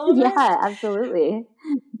appropriation element. Yeah, absolutely.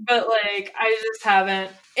 But I just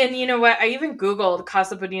haven't. And you know what? I even Googled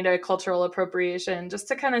Casa Bonita cultural appropriation just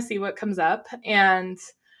to kind of see what comes up. And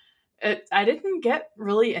I didn't get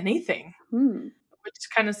really anything, which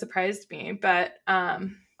kind of surprised me. But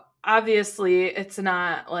obviously, it's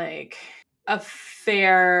not a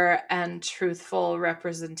fair and truthful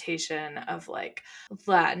representation of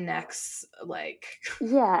Latinx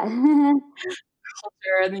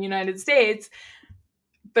culture in the United States,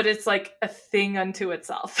 but it's a thing unto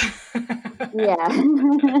itself. Yeah.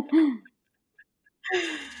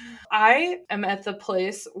 I am at the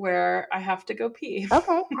place where I have to go pee.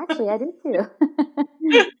 Okay, actually I do too.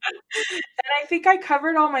 And I think I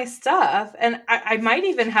covered all my stuff, and I might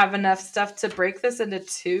even have enough stuff to break this into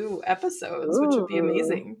 2 episodes, which would be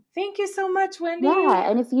amazing. Thank you so much, Wendy. Yeah,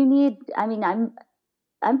 and if you need,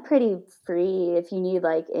 I'm pretty free. If you need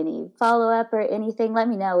any follow-up or anything, let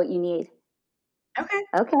me know what you need. Okay.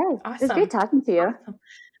 Awesome. It was great talking to you. Awesome.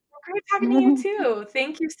 Great talking to you too.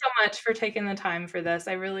 Thank you so much for taking the time for this.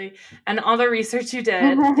 And all the research you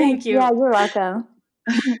did. Thank you. Yeah, you're welcome.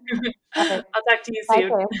 I'll talk to you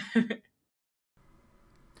soon.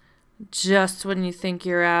 Just when you think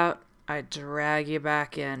you're out, I drag you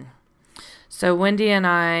back in. So Wendy and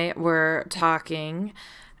I were talking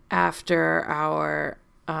after our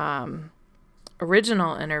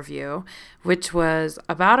original interview, which was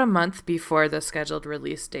about a month before the scheduled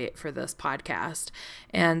release date for this podcast.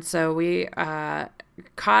 And so we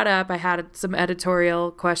caught up. I had some editorial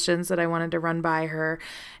questions that I wanted to run by her.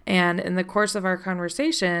 And in the course of our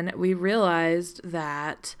conversation, we realized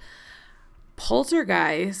that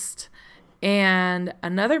Poltergeist and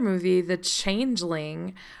another movie, The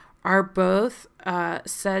Changeling, are both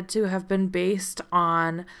said to have been based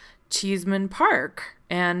on Cheeseman Park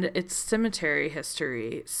and its cemetery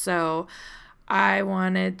history. So I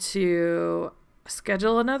wanted to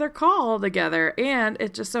schedule another call together, and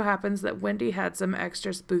it just so happens that Wendy had some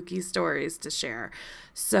extra spooky stories to share.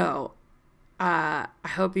 So I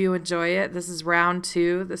hope you enjoy it. This is round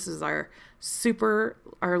 2. This is our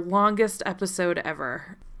longest episode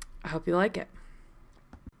ever. I hope you like it.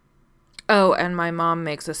 Oh, and my mom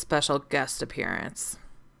makes a special guest appearance.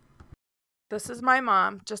 This is my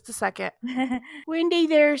mom. Just a second. Wendy,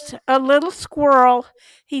 there's a little squirrel.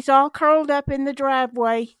 He's all curled up in the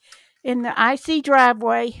driveway, in the icy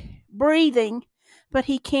driveway, breathing, but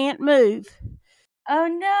he can't move. Oh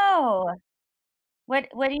no. What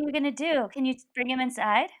are you going to do? Can you bring him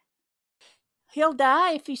inside? He'll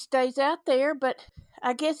die if he stays out there, but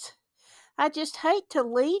I guess I just hate to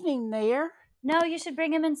leave him there. No, you should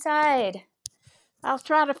bring him inside. I'll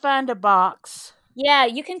try to find a box. Yeah,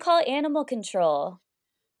 you can call animal control.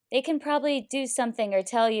 They can probably do something or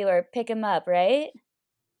tell you or pick him up, right?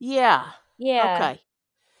 Yeah. Okay.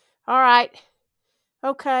 All right.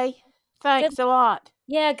 Okay. Thanks a lot.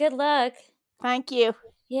 Yeah, good luck. Thank you.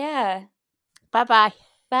 Yeah. Bye-bye.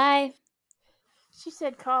 Bye. She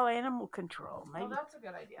said call animal control. Maybe. Oh, that's a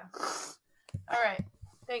good idea. All right.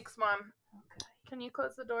 Thanks, Mom. Okay. Can you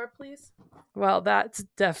close the door, please? Well, that's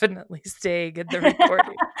definitely staying in the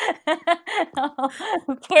recording. Oh,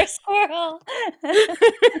 poor squirrel.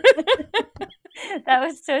 That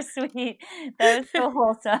was so sweet. That was so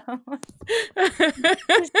wholesome.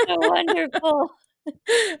 You're so wonderful.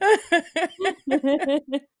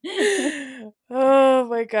 Oh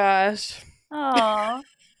my gosh. Oh.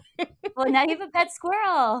 Well, now you have a pet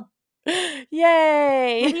squirrel.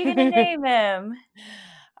 Yay. What are you going to name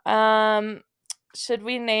him? Should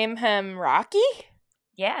we name him Rocky?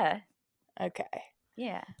 Yeah. Okay.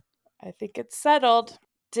 Yeah. I think it's settled.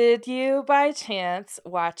 Did you by chance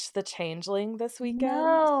watch The Changeling this weekend?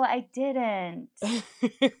 No, I didn't.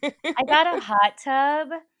 I got a hot tub,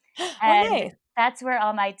 and nice. that's where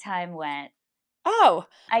all my time went. Oh.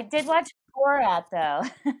 I did watch Borat, though.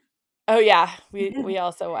 Oh, yeah. We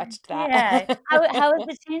also watched that. Yeah. How was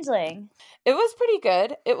The Changeling? It was pretty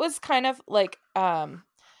good. It was kind of like,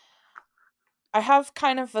 I have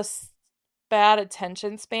kind of a bad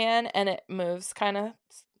attention span, and it moves kind of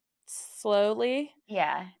slowly.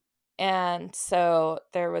 Yeah. And so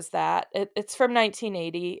there was that. It's from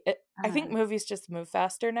 1980. I think movies just move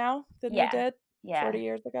faster now than they did 40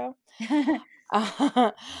 years ago.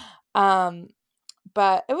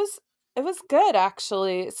 But it was good,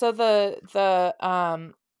 actually. So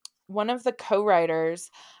the one of the co-writers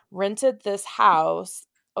rented this house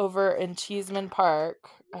over in Cheeseman Park.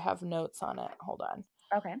 I have notes on it. Hold on.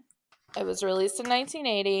 Okay. It was released in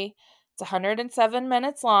 1980. It's 107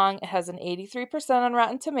 minutes long. It has an 83% on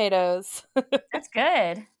Rotten Tomatoes. That's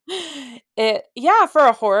good. For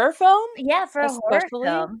a horror film. Yeah, for a horror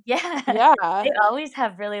film. Yeah. Yeah. They always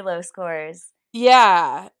have really low scores.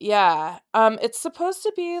 Yeah. It's supposed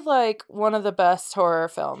to be like one of the best horror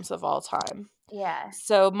films of all time. Yeah.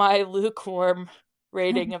 So my lukewarm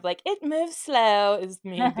rating of like, it moves slow is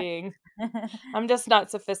me being, I'm just not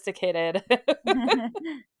sophisticated.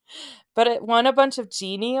 But it won a bunch of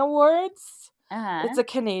Genie Awards. It's a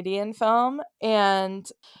Canadian film. And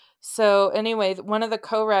so anyway, one of the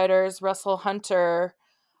co-writers, Russell Hunter,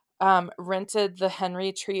 rented the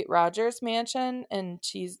Henry Treat Rogers mansion in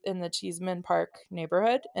the Cheeseman Park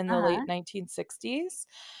neighborhood in the late 1960s.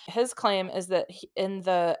 His claim is that in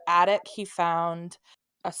the attic he found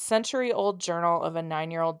a century-old journal of a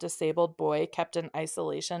 9-year-old disabled boy kept in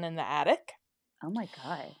isolation in the attic. Oh my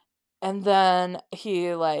God. And then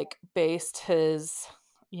he based his,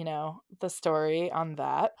 the story on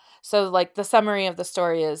that. So the summary of the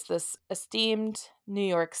story is this esteemed New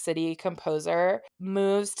York City composer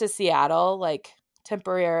moves to Seattle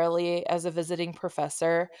temporarily as a visiting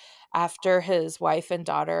professor after his wife and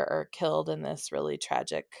daughter are killed in this really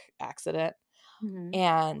tragic accident. Mm-hmm.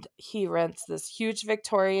 And he rents this huge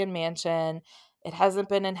Victorian mansion. It hasn't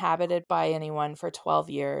been inhabited by anyone for 12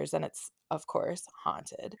 years, and it's, of course,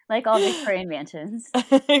 haunted. Like all Victorian mansions.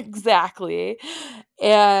 Exactly.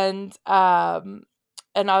 And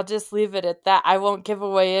I'll just leave it at that. I won't give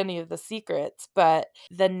away any of the secrets, but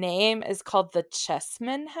the name is called the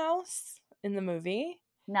Chessman House in the movie.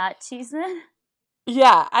 Not Cheeseman?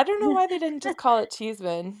 Yeah, I don't know why they didn't just call it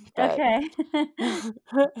Cheeseman. But... Okay.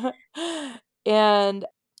 And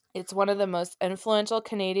it's one of the most influential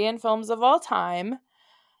Canadian films of all time.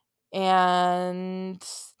 And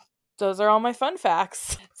those are all my fun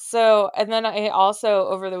facts. So, and then I also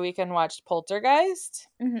over the weekend watched Poltergeist.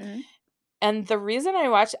 Mm-hmm. And the reason I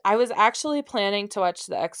was actually planning to watch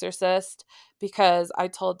The Exorcist because I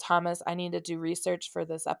told Thomas I need to do research for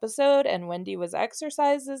this episode, and Wendy was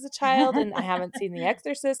exorcised as a child, and I haven't seen The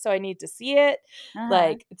Exorcist, so I need to see it.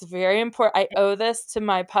 It's very important. I owe this to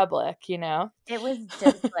my public, It was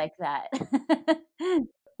just like that.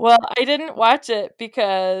 Well, I didn't watch it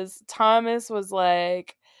because Thomas was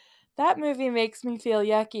like, that movie makes me feel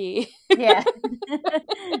yucky. Yeah.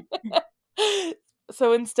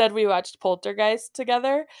 So instead we watched Poltergeist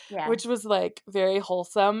together, Yeah. which was very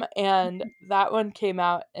wholesome. And that one came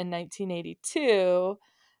out in 1982.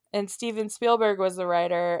 And Steven Spielberg was the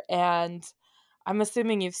writer. And I'm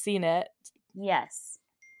assuming you've seen it. Yes.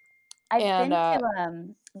 I've been to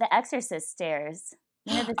the Exorcist stairs.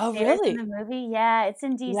 The stairs really? in the movie? Yeah, it's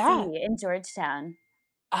in DC, in Georgetown.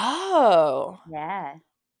 Oh. Yeah.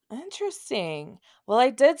 Interesting. Well, I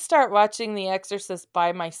did start watching The Exorcist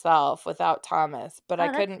by myself without Thomas, but I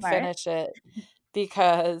couldn't finish it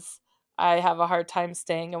because I have a hard time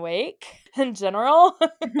staying awake in general,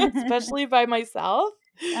 especially by myself.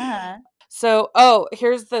 So,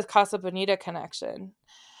 here's the Casa Bonita connection.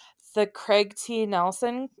 The Craig T.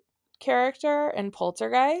 Nelson character in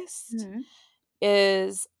Poltergeist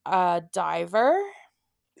is a diver.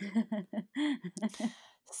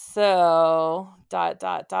 So, ...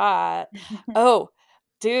 Oh,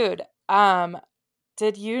 dude,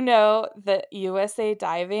 Did you know that USA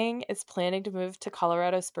Diving is planning to move to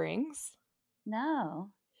Colorado Springs? No.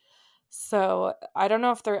 So I don't know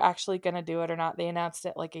if they're actually going to do it or not. They announced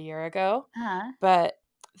it like a year ago, Huh? but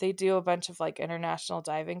they do a bunch of like international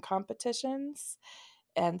diving competitions.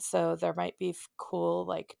 And so there might be cool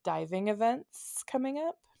like diving events coming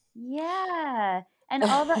up. Yeah. And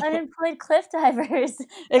all the unemployed cliff divers,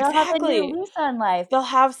 they'll have a new Exactly. lease on life. They'll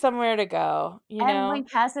have somewhere to go, you And know? when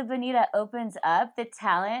Casa Bonita opens up, the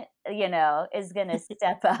talent, is going to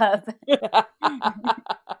step up. It's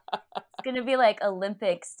going to be like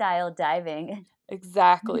Olympic style diving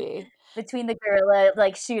Exactly. between the gorilla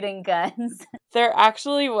like shooting guns. There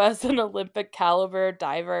actually was an Olympic caliber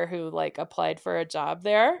diver who like applied for a job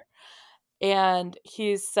there. And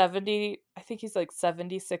he's 70, I think he's like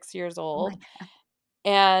 76 years Oh my old. God.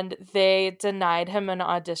 And they denied him an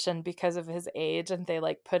audition because of his age, and they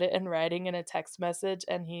like put it in writing in a text message,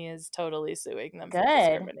 and he is totally suing them for Good.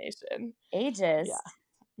 discrimination. Ageist.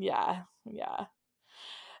 Yeah.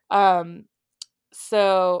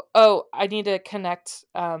 So I need to connect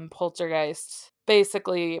Poltergeist.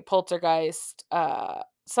 Basically, Poltergeist,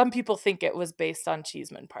 some people think it was based on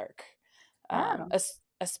Cheeseman Park. Oh.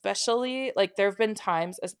 Especially like there have been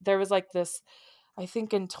times there was like this, I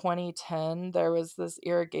think in 2010 there was this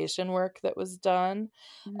irrigation work that was done,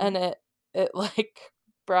 and it like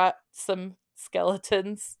brought some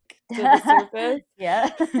skeletons to the surface. Yeah.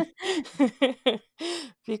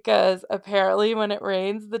 Because apparently when it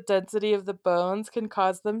rains, the density of the bones can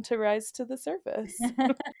cause them to rise to the surface.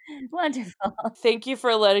 Wonderful. Thank you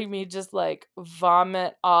for letting me just like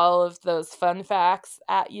vomit all of those fun facts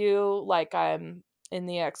at you like I'm in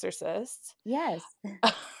The Exorcist. Yes.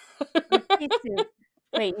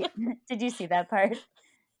 Wait, did you see that part?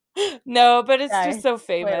 No, but it's Sorry. just so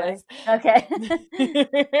famous. Okay.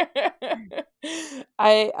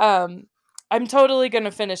 I'm totally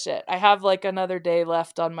gonna finish it. I have like another day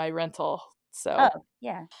left on my rental. So Oh,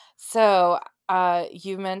 yeah. So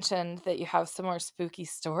you mentioned that you have some more spooky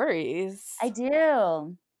stories. I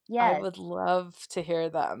do. Yes. I would love to hear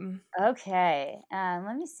them. Okay.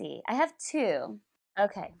 Let me see. I have two.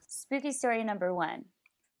 Okay. Spooky story number 1.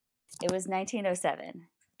 It was 1907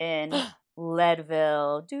 in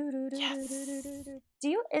Leadville.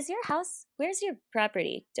 Is your house, where's your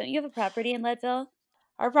property? Don't you have a property in Leadville?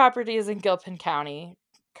 Our property is in Gilpin County.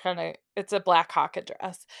 It's a Black Hawk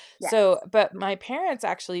address. Yes. So, but my parents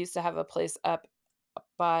actually used to have a place up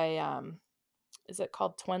by, is it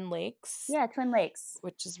called Twin Lakes? Yeah, Twin Lakes.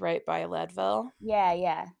 Which is right by Leadville.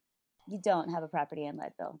 Yeah. You don't have a property in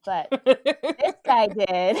Leadville, but this guy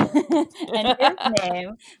did. And his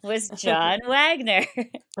name was John Wagner.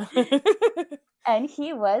 And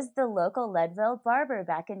he was the local Leadville barber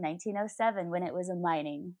back in 1907 when it was a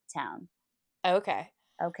mining town. Okay.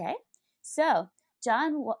 So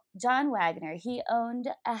John Wagner, he owned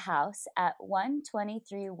a house at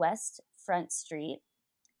 123 West Front Street,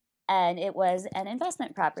 and it was an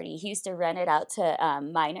investment property. He used to rent it out to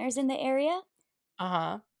miners in the area.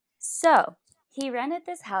 Uh-huh. So he rented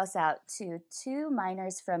this house out to 2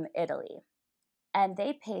 miners from Italy, and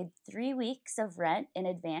they paid 3 weeks of rent in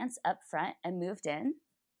advance up front and moved in.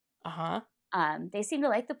 Uh-huh. They seemed to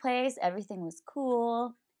like the place. Everything was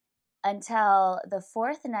cool until the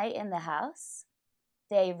 4th night in the house.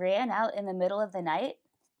 They ran out in the middle of the night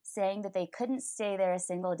saying that they couldn't stay there a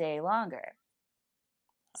single day longer.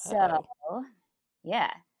 So,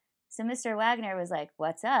 yeah. So Mr. Wagner was like,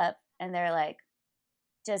 "What's up?" And they're like,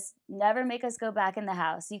 "Just never make us go back in the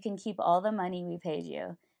house. You can keep all the money we paid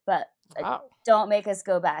you, but don't make us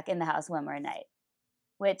go back in the house one more night."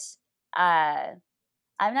 Which I'm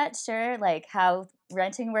not sure like how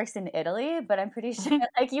renting works in Italy, but I'm pretty sure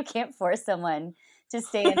like you can't force someone to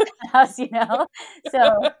stay in the house, So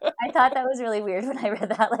I thought that was really weird when I read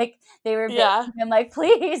that. Like they were begging him, like,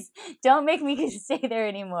 "Please don't make me stay there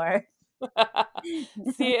anymore."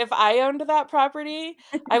 See, if I owned that property,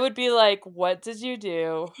 I would be like, "What did you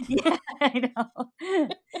do?" Yeah, I know.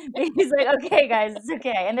 He's like, "Okay, guys, it's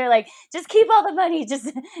okay." And they're like, "Just keep all the money.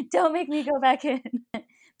 Just don't make me go back in."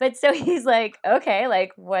 But so he's like, "Okay,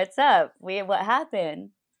 like, what's up? What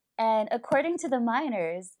happened?" And according to the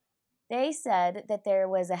miners, they said that there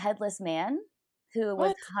was a headless man who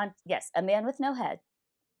was a man with no head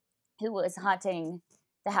who was haunting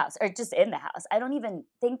the house, or just in the house. I don't even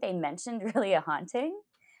think they mentioned really a haunting.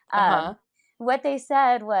 What they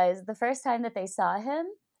said was the first time that they saw him,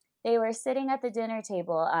 they were sitting at the dinner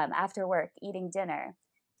table after work eating dinner,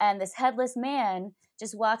 and this headless man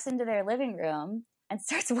just walks into their living room and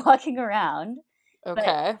starts walking around.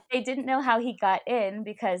 Okay. But they didn't know how he got in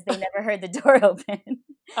because they never heard the door open.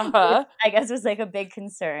 Which I guess was like a big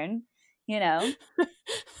concern. you know?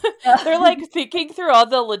 They're like thinking through all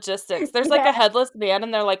the logistics. There's like a headless man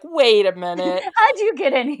and they're like, wait a minute. How'd you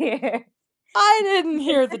get in here? I didn't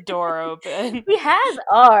hear the door open. He has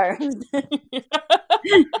arms.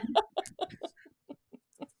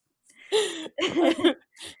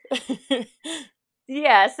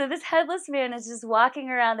 Yeah, so this headless man is just walking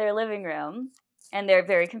around their living room, and they're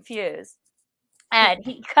very confused. And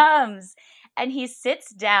he comes, and he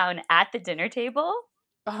sits down at the dinner table,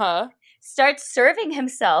 starts serving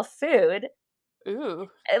himself food,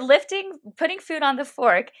 putting food on the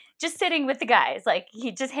fork, just sitting with the guys, like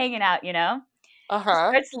he just hanging out, you know?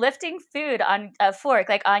 Starts lifting food on a fork,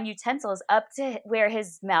 like on utensils, up to where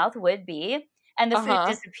his mouth would be, and the food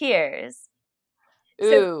disappears. Ooh.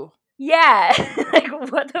 So, yeah. Like,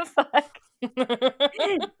 what the fuck?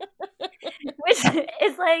 Which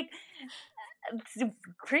is like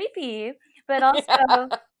creepy, but also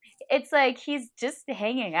it's like he's just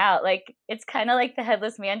hanging out. Like, it's kind of like the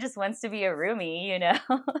headless man just wants to be a roomie, you know?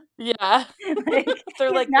 Yeah. Like, they're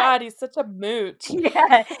like, God, he's such a mooch.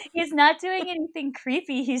 Yeah, he's not doing anything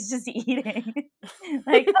creepy. He's just eating.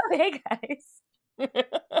 Like, oh, hey, guys.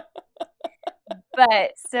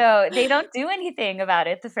 But so they don't do anything about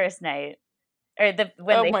it the first night, or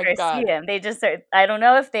when they first see him. They just are. I don't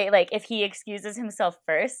know if they if he excuses himself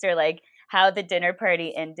first, or like how the dinner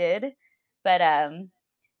party ended. But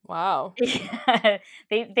wow. Yeah,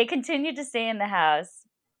 they continued to stay in the house,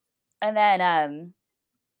 and then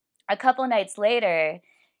a couple nights later,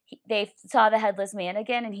 they saw the headless man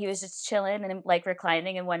again, and he was just chilling and like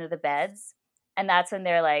reclining in one of the beds, and that's when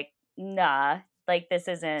they're like, nah. Like, this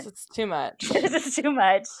isn't. It's too much. This is too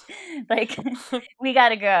much. Like, we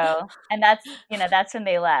gotta go. And that's when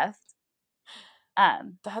they left.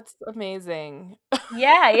 That's amazing.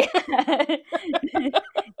 Yeah.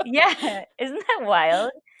 Yeah. Isn't that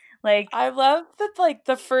wild? Like, I love that, like,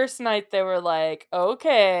 the first night they were like,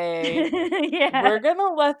 okay, we're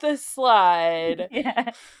gonna let this slide.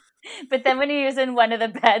 Yeah. But then when he was in one of the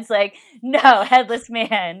beds, like, no, headless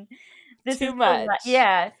man. This too is much.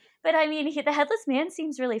 Yeah. But I mean, the headless man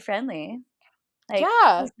seems really friendly. Like,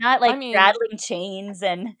 yeah, he's not like rattling chains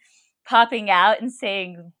and popping out and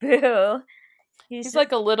saying boo. He's just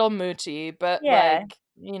like a little moochy, but like,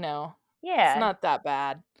 you know, it's not that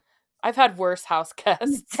bad. I've had worse house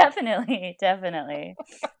guests. Definitely.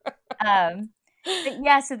 But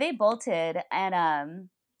yeah, so they bolted, and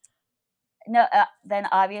then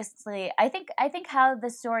obviously, I think how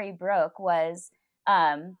the story broke was,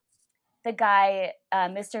 the guy,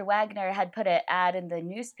 Mr. Wagner, had put an ad in the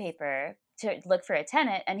newspaper to look for a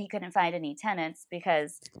tenant, and he couldn't find any tenants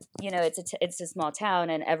because, you know, it's a small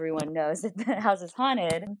town and everyone knows that the house is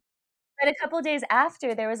haunted. But a couple of days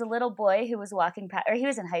after, there was a little boy who was walking past, or he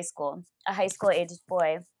was in high school, a high school aged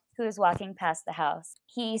boy who was walking past the house.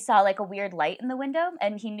 He saw like a weird light in the window,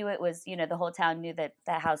 and he knew it was, you know, the whole town knew that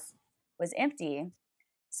that house was empty.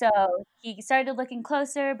 So he started looking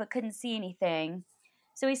closer but couldn't see anything.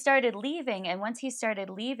 So he started leaving, and once he started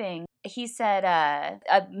leaving, he said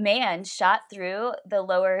a man shot through the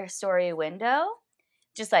lower story window,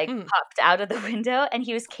 just like popped out of the window, and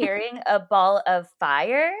he was carrying a ball of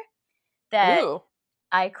fire that,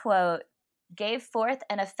 I quote, gave forth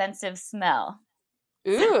an offensive smell.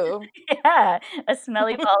 Ooh. Yeah, a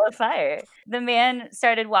smelly ball of fire. The man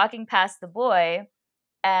started walking past the boy,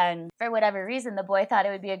 and for whatever reason, the boy thought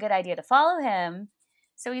it would be a good idea to follow him.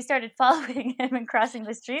 So he started following him and crossing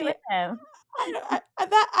the street with him. I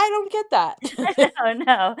don't get that.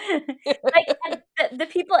 No. Like, the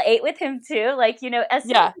people ate with him too. Like, you know, as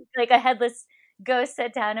soon as like a headless ghost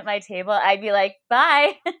sat down at my table, I'd be like,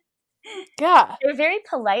 bye. Yeah. They were very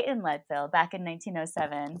polite in Leadville back in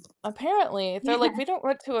 1907. Apparently. They're like, we don't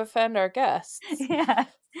want to offend our guests. Yeah.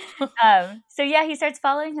 So yeah, he starts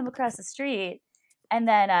following him across the street, and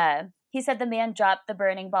then he said the man dropped the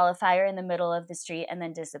burning ball of fire in the middle of the street and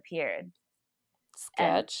then disappeared.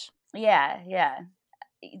 Sketch. And yeah.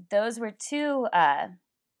 Those were two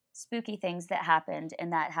spooky things that happened in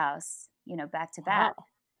that house, you know, back to back. Wow.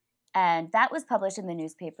 And that was published in the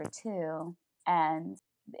newspaper too. And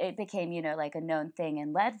it became, you know, like a known thing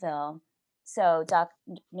in Leadville. So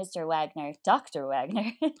Dr. Wagner,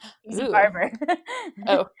 he's a barber.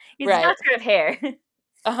 Oh, he's a doctor of hair.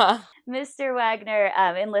 Mr. Wagner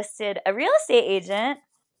enlisted a real estate agent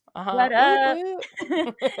to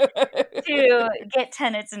get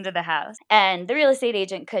tenants into the house. And the real estate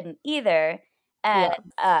agent couldn't either. And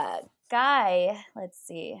guy, let's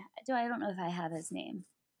see, I don't know if I have his name,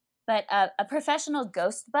 but a professional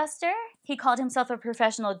ghostbuster, he called himself a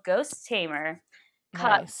professional ghost tamer,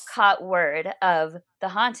 caught word of the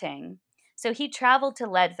haunting. So he traveled to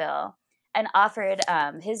Leadville and offered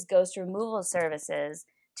his ghost removal services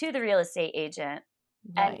to the real estate agent.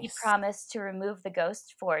 And he Nice. promised to remove the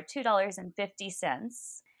ghost for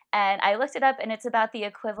 $2.50. And I looked it up, and it's about the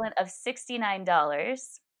equivalent of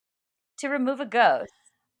 $69 to remove a ghost.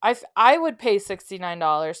 I would pay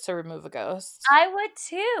 $69 to remove a ghost. I would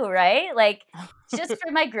too, right? Like, just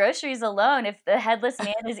for my groceries alone, if the headless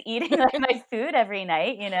man is eating like my food every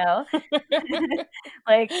night,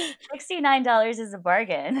 like $69 is a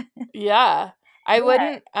bargain. Yeah. I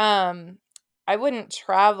Yeah. wouldn't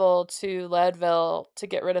travel to Leadville to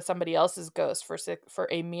get rid of somebody else's ghost for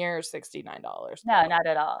a mere $69. No, not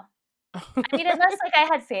at all. I mean, unless like I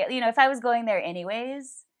had if I was going there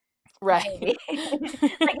anyways, Right. maybe.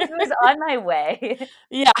 Like if it was on my way,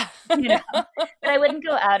 Yeah. but I wouldn't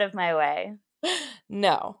go out of my way.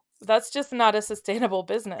 No, that's just not a sustainable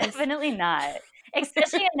business. Definitely not.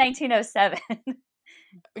 Especially in 1907.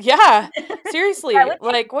 Yeah, seriously. That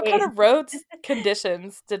would Like, what kind of roads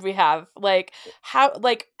conditions did we have? Like, how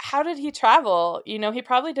did he travel? He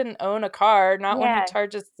probably didn't own a car, not when Yeah. he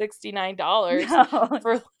charges $69 No.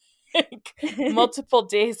 for like multiple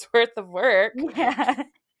days worth of work. Yeah.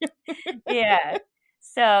 Yeah.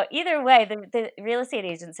 So either way, the real estate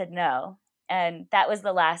agent said no. And that was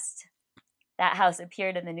the last that house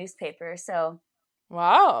appeared in the newspaper. So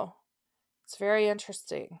Wow. It's very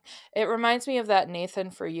interesting. It reminds me of that Nathan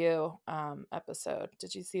For You episode.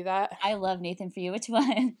 Did you see that? I love Nathan For You. Which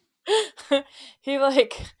one? He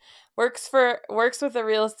like works with a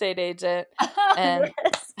real estate agent and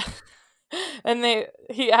Yes. and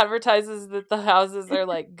he advertises that the houses are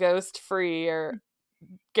like ghost free or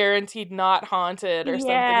guaranteed not haunted or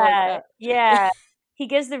something like that. Yeah. He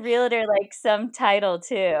gives the realtor like some title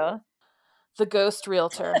too. The Ghost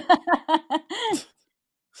Realtor.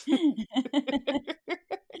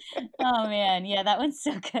 Oh man, yeah, that one's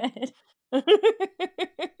so good.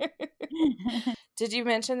 Did you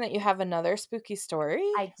mention that you have another spooky story?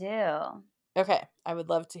 I do. Okay, I would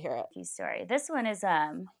love to hear it. Spooky story. This one is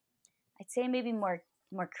I'd say maybe more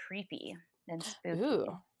creepy than spooky. Ooh.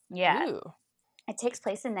 Yeah. Ooh. It takes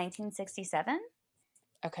place in 1967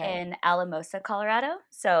 Okay. in Alamosa, Colorado.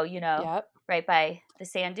 So, Yep. right by the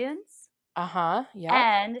sand dunes. Uh-huh. Yep.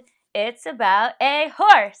 And it's about a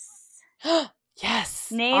horse.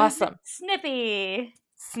 Yes. Named Awesome. Snippy.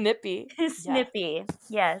 Snippy. Snippy.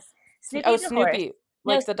 Yes. Snippy's Oh, a horse. Snoopy. No,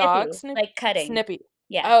 Like the dog Snippy, Snoopy? like cutting. Snippy.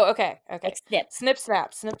 Yeah. Oh, okay. Okay. Like snip. Snip,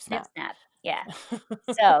 snap. Snip, Snip, snap. snap. Yeah.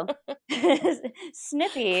 So,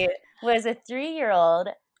 Snippy was a 3-year-old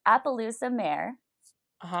Appaloosa mare,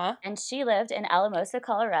 Uh-huh. and she lived in Alamosa,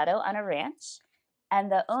 Colorado on a ranch,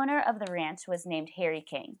 and the owner of the ranch was named Harry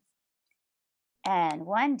King. And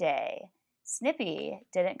one day, Snippy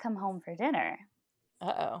didn't come home for dinner.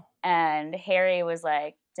 Uh-oh. And Harry was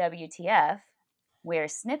like, WTF,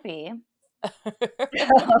 where's Snippy? So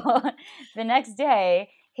the next day,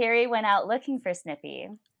 Harry went out looking for Snippy,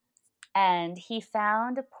 and he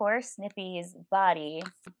found poor Snippy's body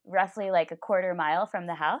roughly like a quarter mile from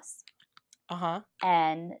the house. Uh-huh.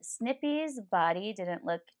 And Snippy's body didn't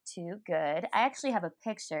look too good. I actually have a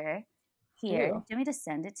picture here. Ew. Do you want me to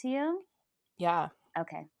send it to you? Yeah.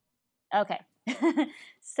 Okay.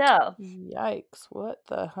 So. Yikes. What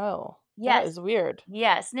the hell? Yes. That is weird.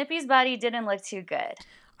 Yeah, Snippy's body didn't look too good.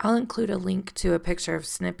 I'll include a link to a picture of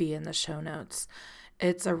Snippy in the show notes.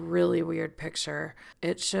 It's a really weird picture.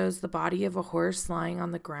 It shows the body of a horse lying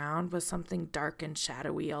on the ground with something dark and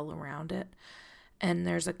shadowy all around it. And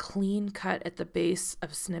there's a clean cut at the base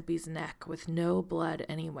of Snippy's neck with no blood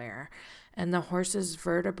anywhere. And the horse's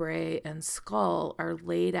vertebrae and skull are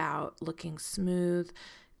laid out looking smooth,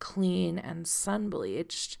 clean, and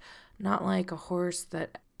sun-bleached, not like a horse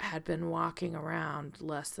that had been walking around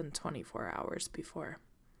less than 24 hours before.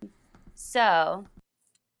 So,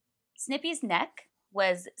 Snippy's neck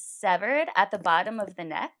was severed at the bottom of the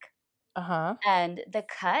neck. Uh-huh. And the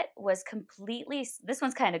cut was completely, this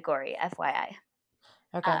one's kind of gory, FYI.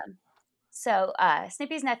 Okay. So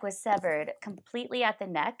Snippy's neck was severed completely at the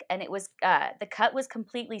neck, and it was the cut was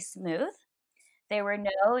completely smooth. There were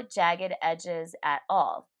no jagged edges at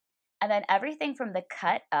all. And then everything from the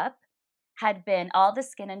cut up had been, all the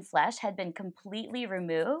skin and flesh had been completely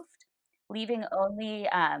removed, leaving only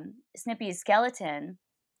Snippy's skeleton,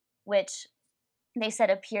 which they said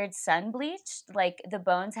appeared sun-bleached, like the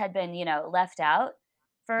bones had been, left out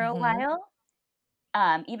for a while,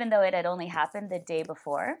 even though it had only happened the day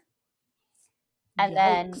before. And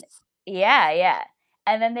then, yeah.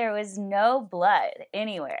 And then there was no blood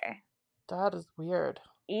anywhere. That is weird.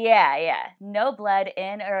 Yeah. No blood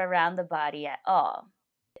in or around the body at all.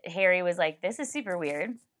 Harry was like, this is super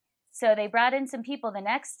weird. So they brought in some people the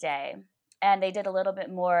next day, and they did a little bit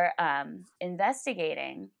more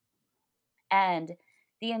investigating. And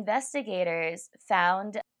the investigators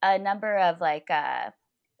found a number of like,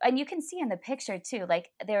 and you can see in the picture too, like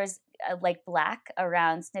there's like black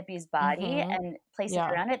around Snippy's body and places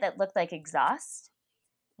around it that looked like exhaust,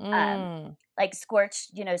 like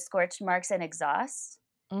scorched marks and exhaust.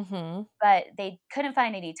 But they couldn't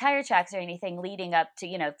find any tire tracks or anything leading up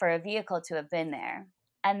to, for a vehicle to have been there.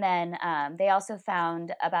 And then they also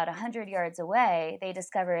found about 100 yards away, they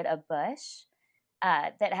discovered a bush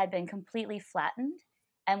that had been completely flattened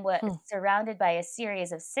and was surrounded by a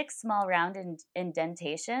series of 6 small round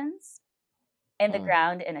indentations in the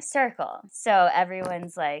ground in a circle. So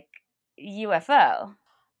everyone's like, UFO.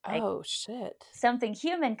 Like, oh, shit. Something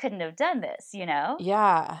human couldn't have done this,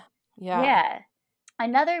 Yeah.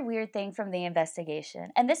 Another weird thing from the investigation,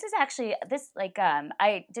 and this is actually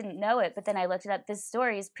I didn't know it, but then I looked it up. This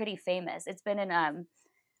story is pretty famous. It's been in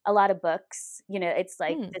a lot of books. It's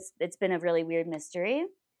like it's been a really weird mystery.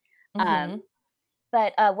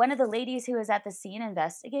 But one of the ladies who was at the scene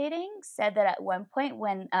investigating said that at one point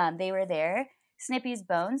when they were there, Snippy's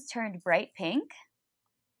bones turned bright pink.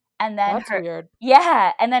 And then that's weird.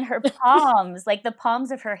 Yeah. And then her palms, like the palms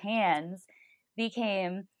of her hands,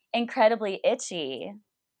 became incredibly itchy.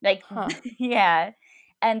 Like, yeah.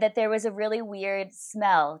 And that there was a really weird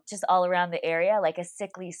smell just all around the area, like a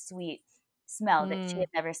sickly sweet smell that she had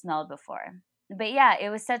never smelled before. But yeah, it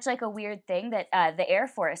was such like a weird thing that the Air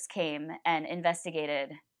Force came and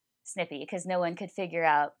investigated Snippy because no one could figure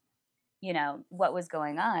out, what was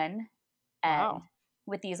going on. And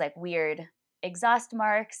with these like weird exhaust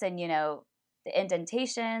marks and, the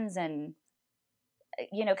indentations and,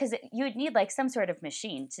 because you would need like some sort of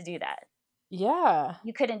machine to do that. Yeah.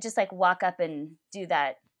 You couldn't just like walk up and do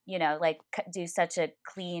that, like do such a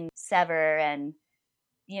clean sever and,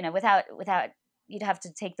 without you'd have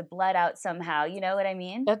to take the blood out somehow. You know what I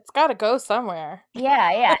mean? It's got to go somewhere.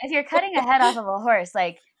 Yeah. If you're cutting a head off of a horse,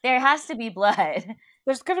 like there has to be blood.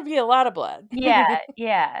 There's going to be a lot of blood.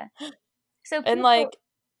 Yeah. So and like,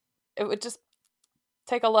 it would just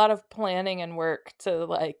take a lot of planning and work to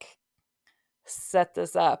like set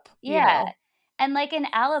this up. Yeah. And like in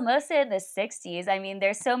Alamosa in the 60s, I mean,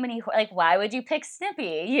 there's so many, like, why would you pick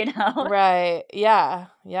Snippy, Right. Yeah.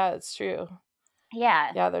 Yeah, it's true.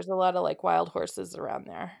 Yeah. Yeah, there's a lot of like wild horses around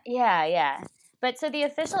there. Yeah. But so the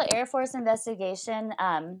official Air Force investigation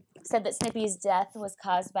said that Snippy's death was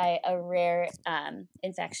caused by a rare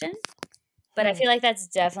infection. But I feel like that's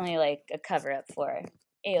definitely like a cover up for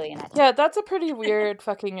alien activity. Yeah, that's a pretty weird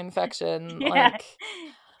fucking infection. Yeah. Like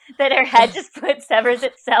that her head just severs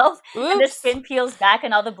itself oops. And the skin peels back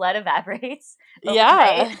and all the blood evaporates.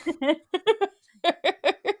 Yeah.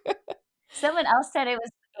 Someone else said it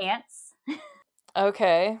was ants.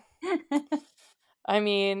 Okay. I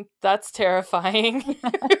mean, that's terrifying.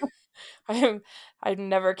 I'm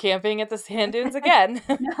never camping at the sand dunes again.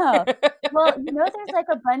 No. Well, there's like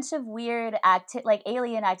a bunch of weird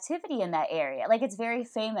alien activity in that area. Like it's very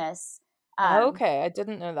famous. Okay, I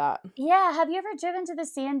didn't know that. Yeah, have you ever driven to the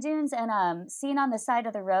sand dunes and seen on the side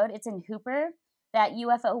of the road? It's in Hooper, that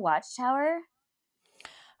UFO watchtower.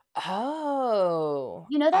 Oh.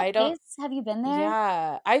 You know that place? Have you been there?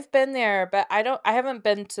 Yeah, I've been there, but I haven't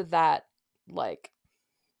been to that like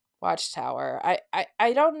watchtower.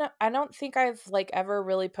 I don't know. I don't think I've like ever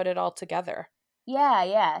really put it all together.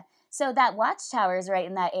 Yeah. So that watchtower is right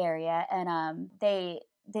in that area, and they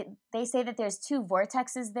say that there's 2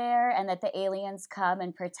 vortexes there, and that the aliens come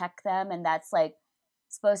and protect them, and that's like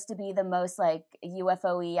supposed to be the most like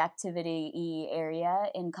UFO-y activity-y area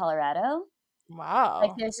in Colorado. Wow.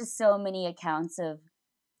 Like there's just so many accounts of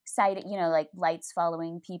like lights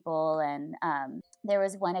following people, and there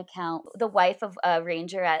was one account, the wife of a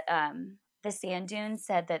ranger at the sand dunes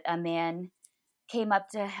said that a man came up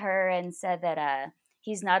to her and said that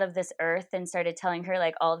he's not of this earth, and started telling her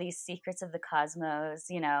like all these secrets of the cosmos,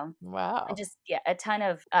 Wow. And just a ton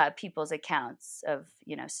of people's accounts of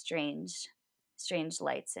strange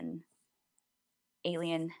lights and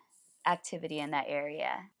alien activity in that area.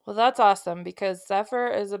 Well, that's awesome, because Zephyr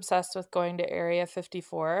is obsessed with going to Area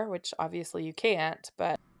 54, which obviously you can't,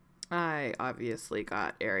 but I obviously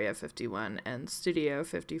got Area 51 and Studio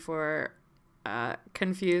 54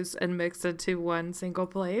 confused and mixed into one single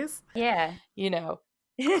place. Yeah.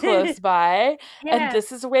 Close by. Yeah. And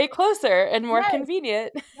this is way closer and more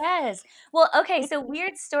convenient. Yes. Well, okay, so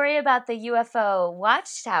weird story about the UFO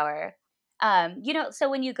watchtower. So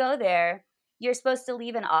when you go there, you're supposed to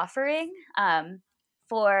leave an offering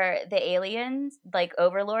for the aliens, like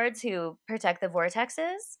overlords who protect the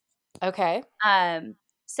vortexes. Okay.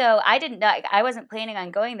 So I didn't know. I wasn't planning on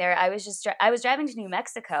going there. I was just I was driving to New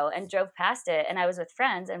Mexico and drove past it, and I was with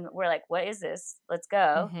friends, and we're like, "What is this? Let's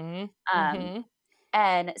go."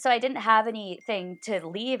 And so I didn't have anything to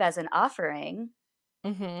leave as an offering.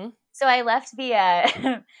 So I left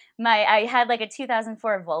via I had like a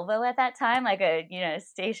 2004 Volvo at that time, like a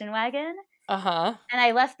station wagon. And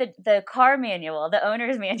I left the car manual, the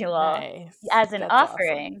owner's manual, as an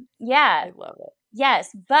offering. Awesome. Yeah, I love it.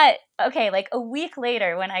 Yes, but okay, like a week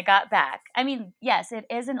later when I got back, I mean, yes, it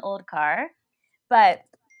is an old car, but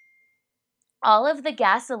all of the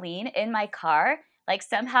gasoline in my car like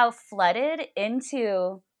somehow flooded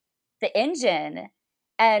into the engine,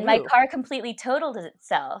 and my car completely totaled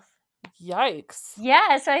itself. Yikes.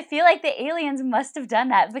 Yeah, so I feel like the aliens must have done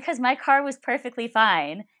that because my car was perfectly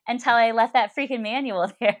fine until I left that freaking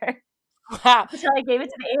manual there. Wow. Until I gave it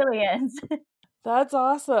to the aliens. That's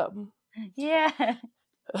awesome. Yeah.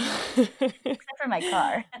 Except for my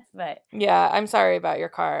car. But yeah, I'm sorry about your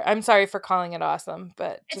car. I'm sorry for calling it awesome,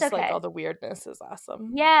 but it's just okay. like all the weirdness is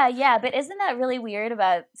awesome. Yeah, but isn't that really weird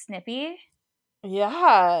about Snippy?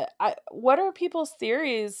 Yeah. What are people's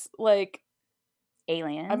theories? Like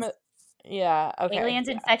aliens. Yeah, okay. Aliens,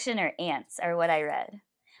 infection, or ants are what I read.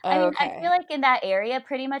 Okay. I mean, I feel like in that area,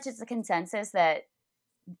 pretty much it's a consensus that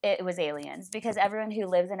it was aliens because everyone who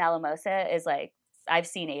lives in Alamosa is like, I've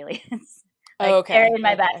seen aliens. Like, they're in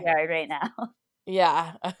my backyard right now.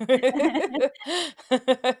 Yeah. But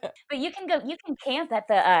you can camp at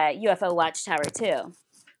the UFO Watchtower too.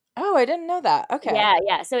 Oh, I didn't know that. Okay.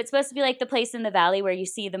 Yeah. So it's supposed to be like the place in the valley where you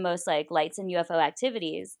see the most like lights and UFO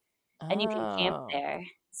activities, and you can camp there.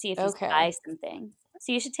 See if you spy something.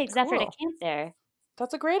 So you should take Zephyr to camp there.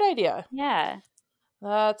 That's a great idea. Yeah.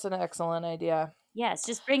 That's an excellent idea. Yes,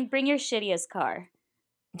 just bring your shittiest car.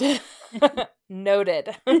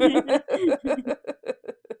 Noted. I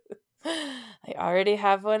already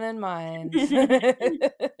have one in mind.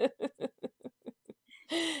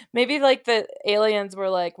 Maybe like the aliens were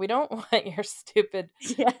like, we don't want your stupid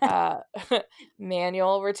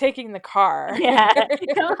manual. We're taking the car. Yeah,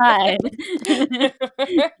 come on.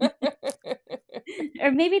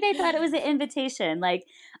 Or maybe they thought it was an invitation. Like,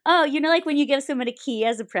 oh, like when you give someone a key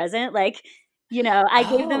as a present, like, I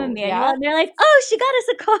gave them a manual and they're like, oh, she got us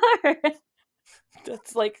a car.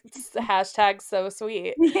 That's like hashtag so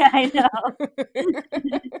sweet. Yeah, I know.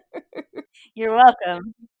 You're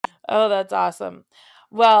welcome. Oh, that's awesome.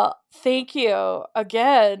 Well, thank you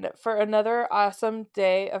again for another awesome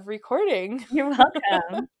day of recording. You're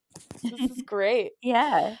welcome. This is great. Yeah.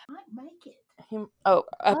 I might make it.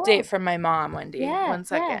 Update from my mom, Wendy. Yeah, 1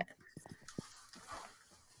 second.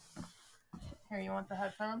 Here, you want the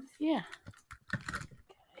headphones? Yeah.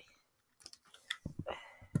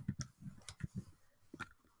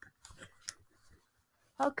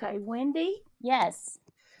 Okay, Wendy? Yes.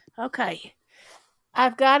 Okay.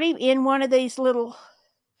 I've got him in one of these little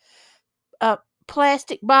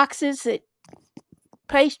plastic boxes that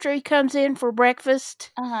pastry comes in for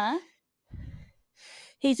breakfast. Uh-huh.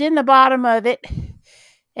 He's in the bottom of it,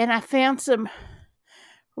 and I found some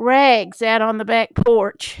rags out on the back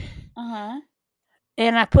porch. Uh-huh.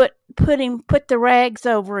 And I put the rags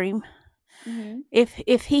over him. Mm-hmm.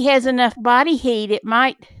 If he has enough body heat, it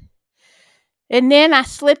might. And then I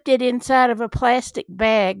slipped it inside of a plastic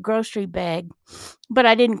bag, grocery bag, but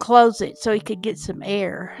I didn't close it so he could get some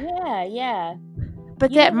air. Yeah.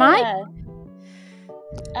 But that might.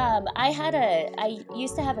 I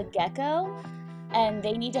used to have a gecko, and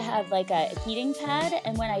they need to have like a heating pad.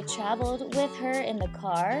 And when I traveled with her in the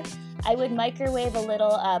car, I would microwave a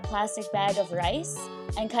little plastic bag of rice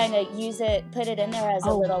and kind of put it in there as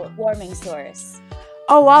a little warming source.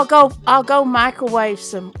 Oh, I'll go microwave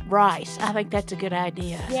some rice. I think that's a good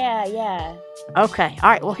idea. Yeah. Okay. All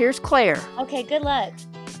right. Well, here's Claire. Okay, good luck.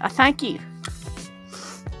 Thank you.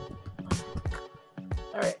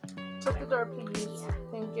 All right. Shut the door, please.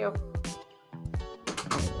 Thank you.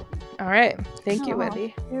 All right. Thank you,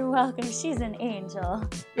 Wendy. You're welcome. She's an angel.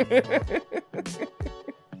 It's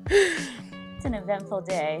an eventful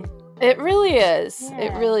day. It really is. Yeah.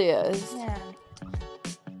 It really is. Yeah.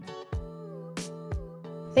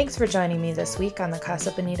 Thanks for joining me this week on the Casa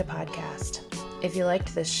Bonita podcast. If you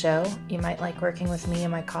liked this show, you might like working with me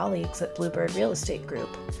and my colleagues at Bluebird Real Estate Group,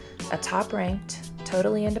 a top-ranked,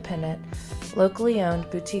 totally independent, locally owned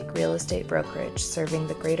boutique real estate brokerage serving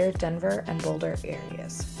the greater Denver and Boulder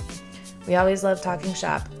areas. We always love talking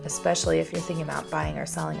shop, especially if you're thinking about buying or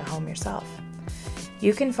selling a home yourself.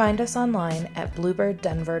 You can find us online at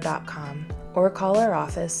bluebirddenver.com or call our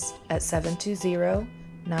office at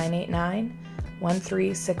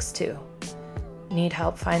 720-989-1362. Need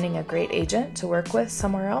help finding a great agent to work with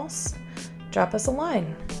somewhere else? drop us a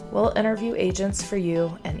line. We'll interview agents for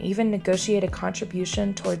you and even negotiate a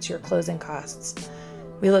contribution towards your closing costs.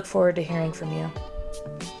 We look forward to hearing from you.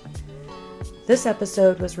 This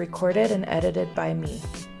episode was recorded and edited by me.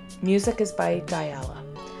 Music is by Diala.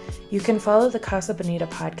 You can follow the Casa Bonita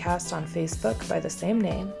podcast on Facebook by the same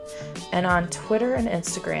name and on Twitter and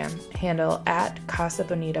Instagram handle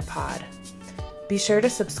 @CasaBonitaPod. Be sure to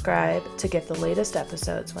subscribe to get the latest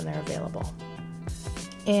episodes when they're available.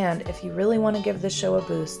 And if you really want to give this show a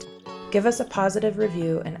boost, give us a positive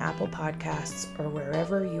review in Apple Podcasts or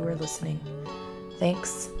wherever you are listening.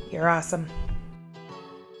 Thanks. You're awesome.